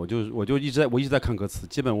牛了，我就一直在看歌词，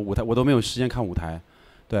基本我都没有时间看舞台，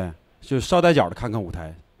对，就捎带脚的看舞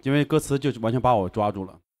台，因为歌词就完全把我抓住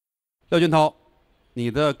了。廖俊涛，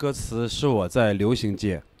你的歌词是我在流行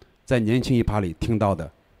界，在年轻一趴里听到的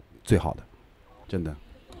最好的，真的，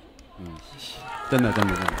真的。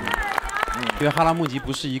因为哈拉木吉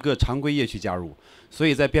不是一个常规乐曲加入，所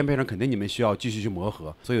以在编配上肯定你们需要继续去磨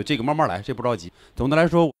合，所以这个慢慢来，这不着急。总的来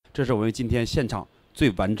说，这是我们今天现场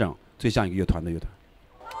最完整、最像一个乐团的乐团。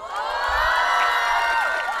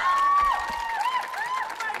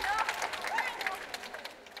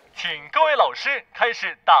请各位老师开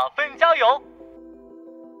始打分加油。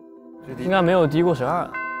应该没有低过12。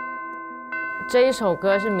这一首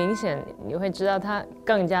歌是明显你会知道它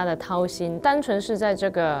更加的掏心，单纯是在这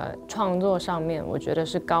个创作上面，我觉得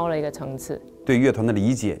是高了一个层次。对乐团的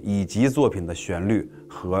理解以及作品的旋律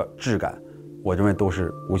和质感，我认为都是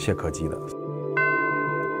无懈可击的。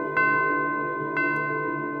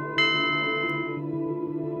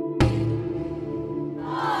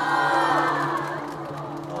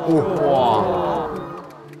哇！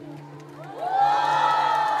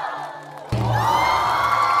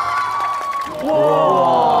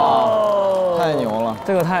哇！太牛了，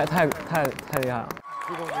这个太厉害了！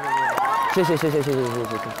谢谢。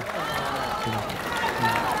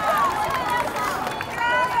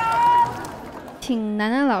请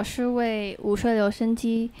楠楠老师为5岁留声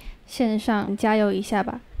机线上加油一下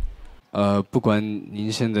吧。不管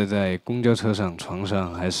您现在在公交车上、床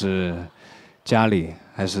上，还是家里，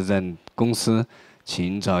还是在公司，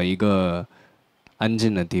请找一个安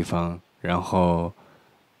静的地方，然后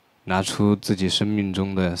拿出自己生命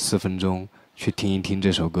中的4分钟去听一听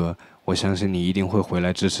这首歌。我相信你一定会回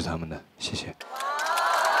来支持他们的。谢谢。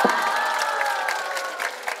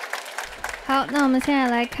好，那我们现在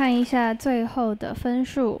来看一下最后的分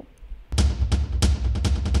数。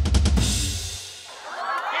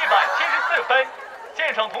174分，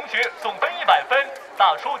现场同学总分100分，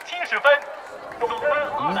打出70分。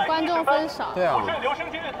观众分少，对啊，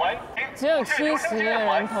只有70个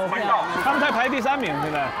人投票，他们才排第3名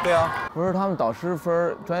现在。对啊，不是他们导师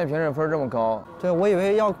分、专业评审分这么高？对，我以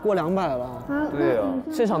为要过200了。对啊，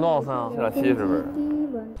现场多少分啊？现场70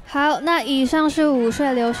分。好，那以上是午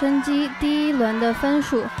睡留声机第一轮的分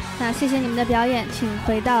数。那谢谢你们的表演，请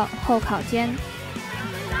回到候考间。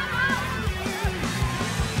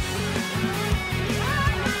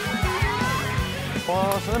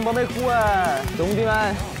哇，实在没哭哎，兄弟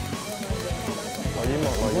们！老阴谋，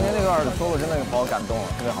中间那段说我真的把我感动了，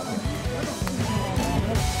特别好听。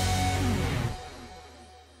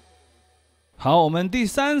好，我们第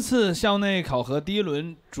3次校内考核第一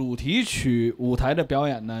轮主题曲舞台的表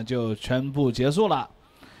演呢，就全部结束了。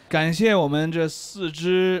感谢我们这4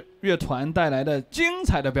支乐团带来的精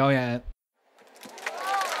彩的表演。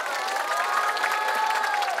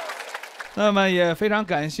那么也非常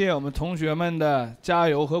感谢我们同学们的加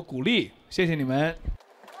油和鼓励，谢谢你们。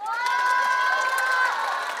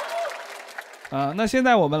那现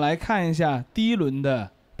在我们来看一下第一轮的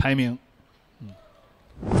排名。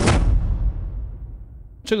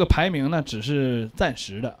这个排名呢只是暂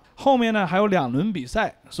时的，后面呢还有2轮比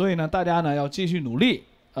赛，所以呢大家呢要继续努力。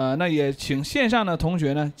那也请线上的同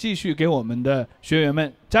学呢继续给我们的学员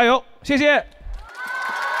们加油，谢谢。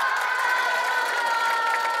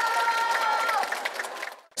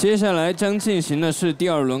接下来将进行的是第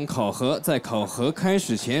2轮考核，在考核开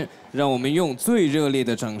始前，让我们用最热烈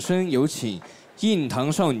的掌声，有请印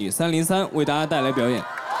堂少女303为大家带来表演。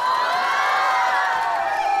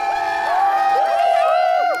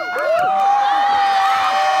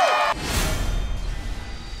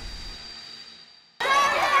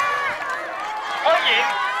欢迎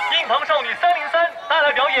印堂少女303带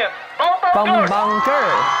来表演《棒棒个儿》。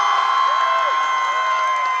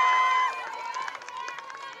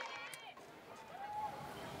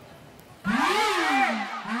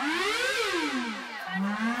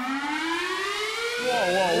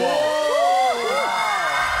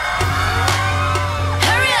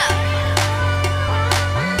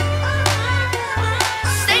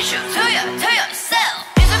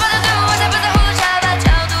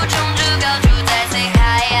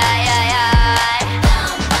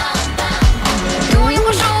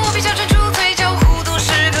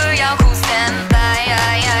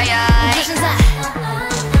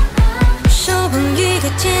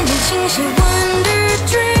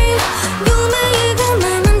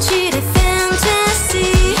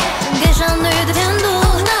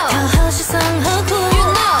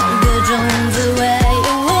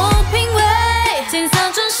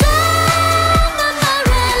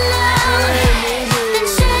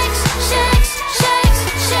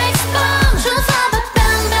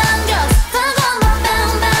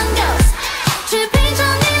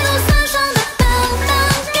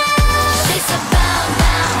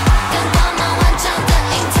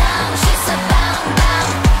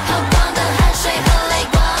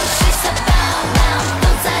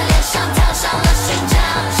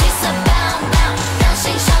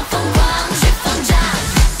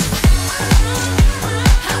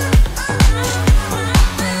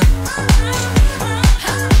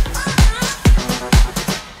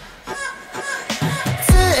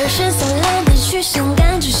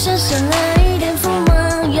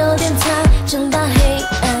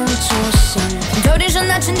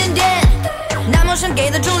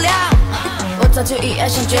就一爱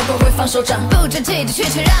上，绝不会放手掌，不争气的去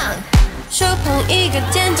谦让。手捧一个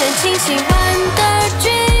渐渐清晰完的剧，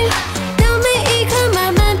让每一刻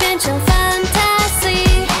慢慢变成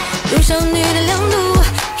fantasy。用少女的亮度，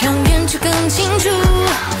让远处更清楚，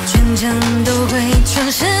全程都会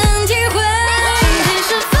全身体会。身体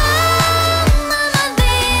释放满满力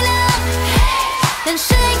量 ，and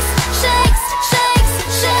shakes shakes shakes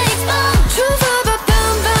shakes， 出发吧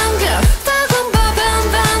bang bang girl， 发光吧 bang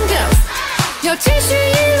bang girl。要继续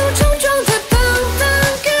一路冲撞的 bang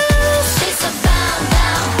bang girl。She's a bang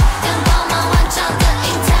bang， 跟光芒万丈的樱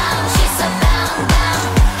桃。She's a bang bang，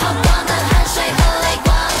 好光的汗水和泪光。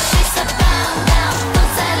She's a bang bang， 都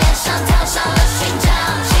在脸上套上了勋章。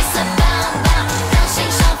She's a bang bang， 让心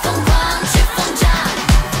上疯狂去疯长。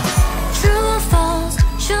True or false，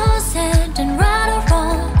 should stand and right or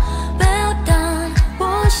wrong。Well done， 我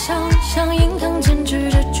想向银行坚持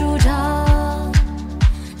着主张。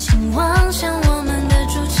请望向我们的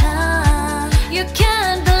主场。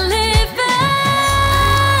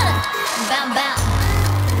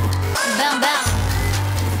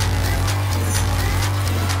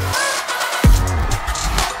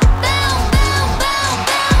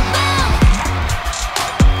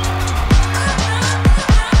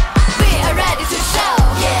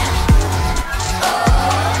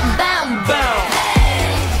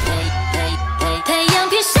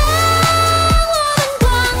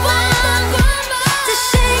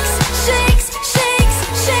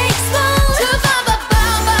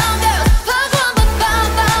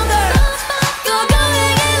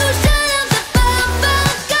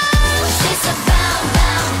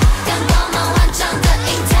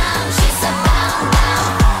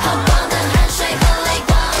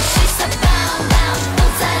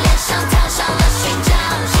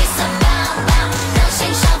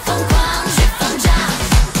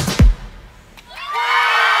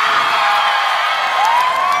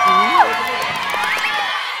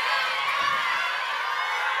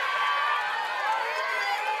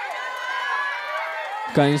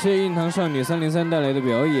感谢印堂少女303带来的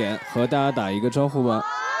表演，和大家打一个招呼吧。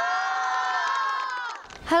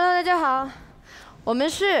Hello， 大家好，我们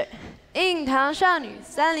是印堂少女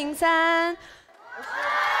303，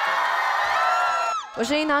我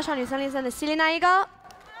是印堂少女303的西丽娜一高。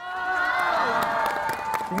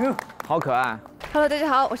好可爱。Hello， 大家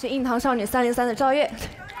好，我是印堂少女303的赵月。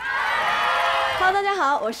Hello， 大家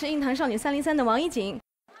好，我是印堂少女303的王一锦。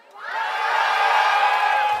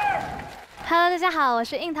Hello， 大家好，我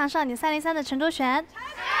是印堂少女303的陈卓璇。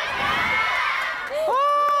哦，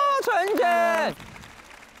纯璇。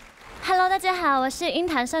Hello， 大家好，我是印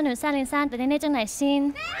堂少女303的内郑乃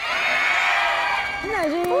馨。乃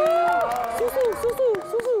馨，苏苏。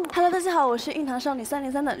Hello， 大家好，我是印堂少女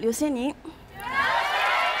303的刘仙宁。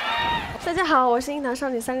大家好，我是印堂少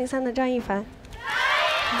女303的张一凡。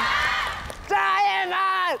张一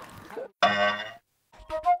凡，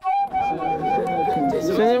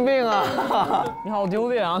神经病啊！你好丢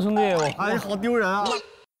脸啊，兄弟！哎，好丢人啊！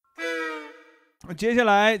接下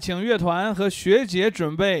来，请乐团和学姐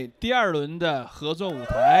准备第2轮的合作舞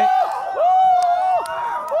台。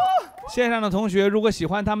线上的同学如果喜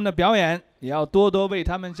欢他们的表演，也要多多为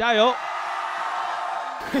他们加油。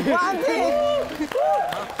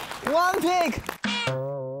One pick。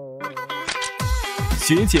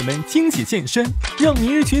学姐们惊喜现身，让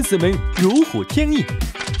明日学子们如虎添翼。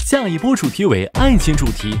下一波主题为爱情主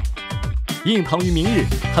题。印堂与明日，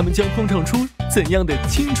他们将碰撞出怎样的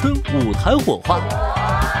青春舞台火花？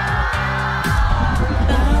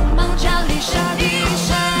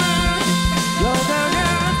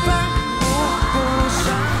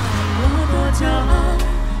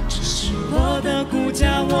我的骨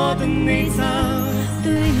架，我的内脏，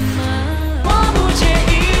对吗？我不介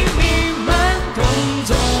意你们动作，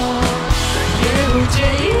也不介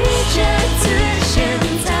意这次先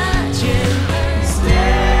擦肩。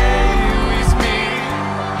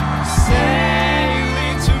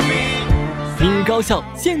明日高校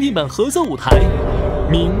限定版合作舞台，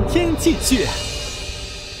明天继续。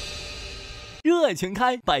热爱全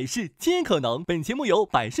开，百事皆可能。本节目由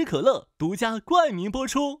百事可乐独家冠名播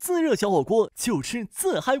出。自热小火锅就吃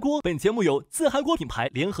自嗨锅。本节目由自嗨锅品牌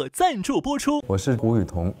联合赞助播出。我是胡雨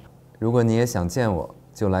桐，如果你也想见我，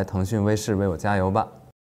就来腾讯微视为我加油吧。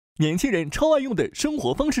年轻人超爱用的生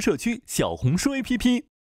活方式社区小红书 APP，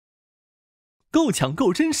 够强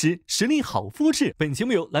够真实，实力好肤质。本节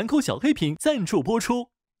目由兰蔻小黑瓶赞助播出。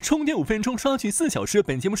充电5分钟刷剧4小时。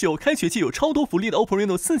本节目是由开学季有超多福利的 OPPO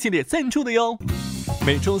Reno 4系列赞助的哟。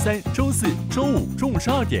每周3、周4、周5中午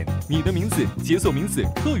12点，你的名字解锁名字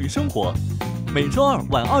课余生活。每周2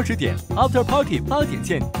晚20点 After Party 8点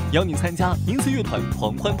见，邀你参加名字乐团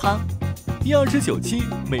狂欢趴。第2支9期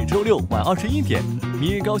每周6晚21点，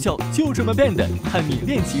明日高校就这么 band 探秘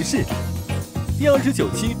练习室。第2支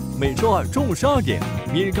9期每周2中午12点，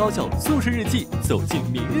明日高校宿舍日记，走进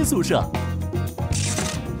明日宿舍。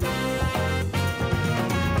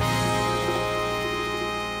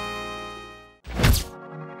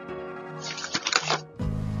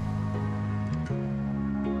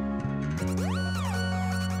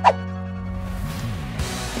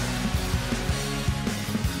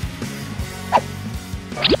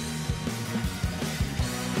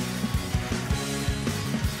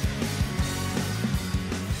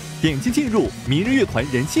点击进入明日乐团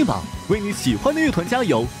人气榜，为你喜欢的乐团加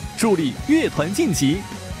油，助力乐团晋级。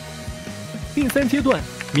第3阶段，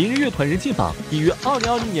明日乐团人气榜已于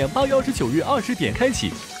2020年8月29日20点开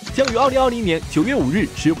启，将于2020年9月5日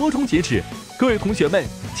直播中截止。各位同学们，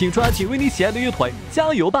请抓紧为你喜爱的乐团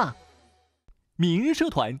加油吧！明日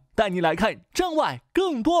社团带你来看站外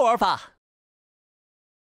更多玩法。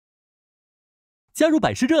加入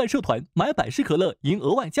百事热爱社团，买百事可乐赢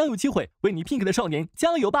额外加油机会，为你 pink 的少年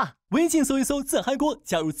加油吧！微信搜一搜自嗨锅，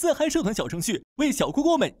加入自嗨社团小程序，为小锅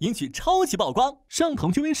锅们赢取超级曝光。上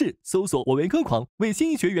腾讯微视搜索我为歌狂，为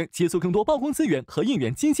新一学员解锁更多曝光资源和应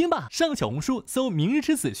援金星吧！上小红书搜明日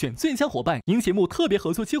之子选最佳伙伴，赢节目特别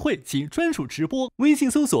合作机会及专属直播。微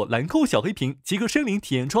信搜索兰蔻小黑瓶即可身临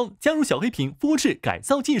体验装，加入小黑瓶肤质改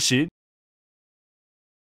造计时。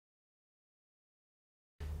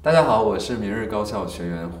大家好，我是明日高校学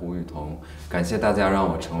员胡雨桐，感谢大家让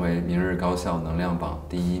我成为明日高校能量榜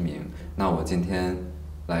第1名。那我今天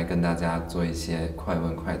来跟大家做一些快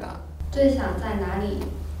问快答。最想在哪里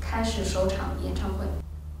开始首场演唱会？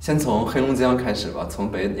先从黑龙江开始吧，从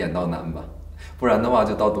北演到南吧，不然的话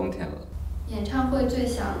就到冬天了。演唱会最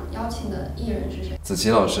想邀请的艺人是谁？子琪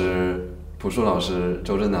老师、朴树老师、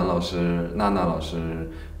周震南老师、娜娜老师、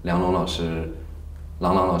梁龙老师、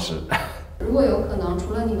郎朗老师。如果有可能，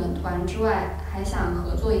除了你们团之外，还想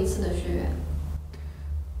合作一次的学员？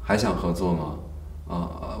还想合作吗？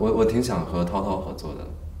我挺想和涛涛合作的，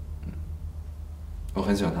我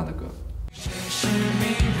很喜欢他的歌。谁是明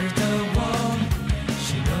日的我，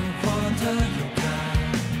谁能活得有感？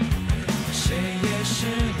谁也是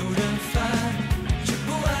路人凡，却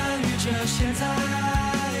不安于这现在。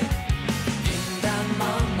平淡茫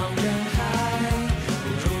茫人海，不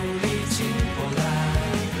如历经波澜。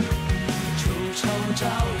出丑照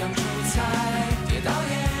样出彩，跌倒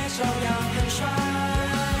也照样很帅。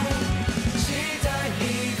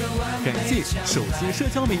感谢首席社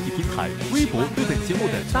交媒体平台微博对本节目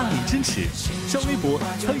的大力支持。上微博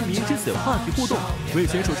参与明日之子话题互动，为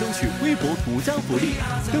选手争取微博独家福利。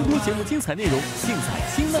更多节目精彩内容尽在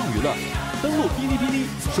新浪娱乐。登录哔哩哔哩，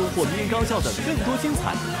收获明日高校的更多精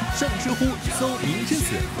彩。上知乎搜“明日之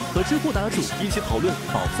子”，和知乎答主一起讨论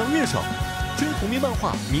宝藏乐手。追同名漫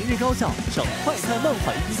画《明日高校》上快看漫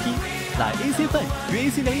画 APP， 来 AC Fan 与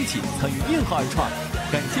AC 娘一起参与硬核二创。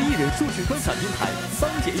感谢艺人数据观察平台桑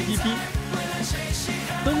姐 APP，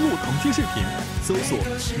 登录腾讯视频，搜索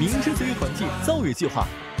“明日之子乐团季造乐计划”，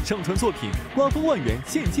上传作品瓜分万元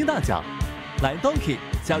现金大奖。来 Donkey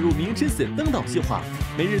加入明日之子登岛计划，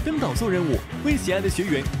每日登岛做任务，为喜爱的学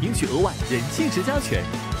员赢取额外人气值加权。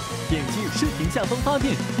点击视频下方发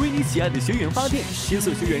电，为你喜爱的学员发电，解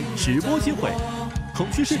锁学员直播机会。腾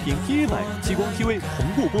讯视频 TV 版、激光 TV 同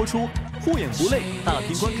步播出，护眼不累，大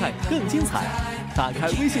屏观看更精彩。打开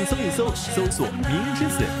微信搜一搜，搜索“明日之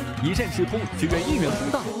子”，一站直通学员应援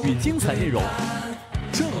通道与精彩内容。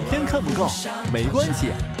正片看不够没关系，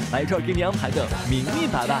来这儿给你安排的名利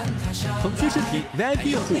百百。腾讯视频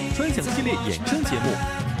VIP 用户专享系列衍生节目，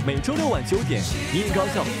每周六晚9点，明日高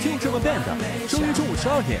校就这么 band；周一中午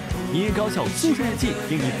12点，明日高校宿舍日记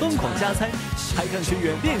令你疯狂加餐，还看学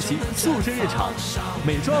员练习宿舍日常。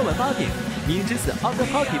每周二晚8点，明日之子 After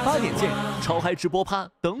Party 8点见，超嗨直播趴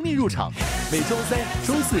等你入场。每周3、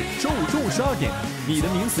周4、周5中午12点，你的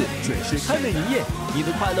名字准时开门营业，你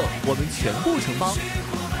的快乐我们全部承包。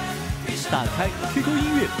打开 QQ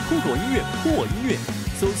音乐、酷狗音乐、酷我音乐，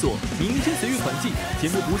搜索“明日之子乐团季”，节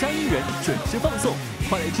目独家音源准时放送，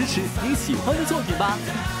快来支持你喜欢的作品吧！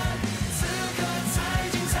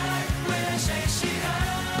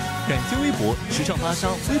感谢微博、时尚发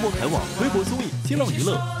烧、微博台网、微博综艺、新浪娱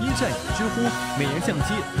乐、B 站、知乎、美颜相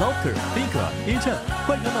机、Laughter、Figure、A 站、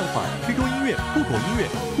快看漫画、QQ 音乐、酷狗音乐、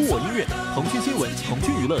酷我音乐、腾讯新闻、腾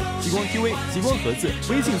讯娱乐、极光 TV、极光盒子，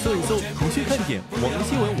微信搜一搜腾讯看点、网易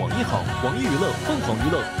新闻、网易好、网易娱乐、凤凰娱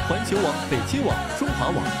乐、环球网、北青网、中华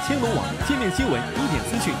网、千龙网、界面新闻、一点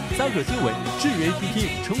资讯、扎克新闻、智娱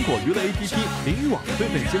APP、成果娱乐 APP、淋雨网对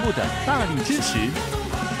本节目的大力支持。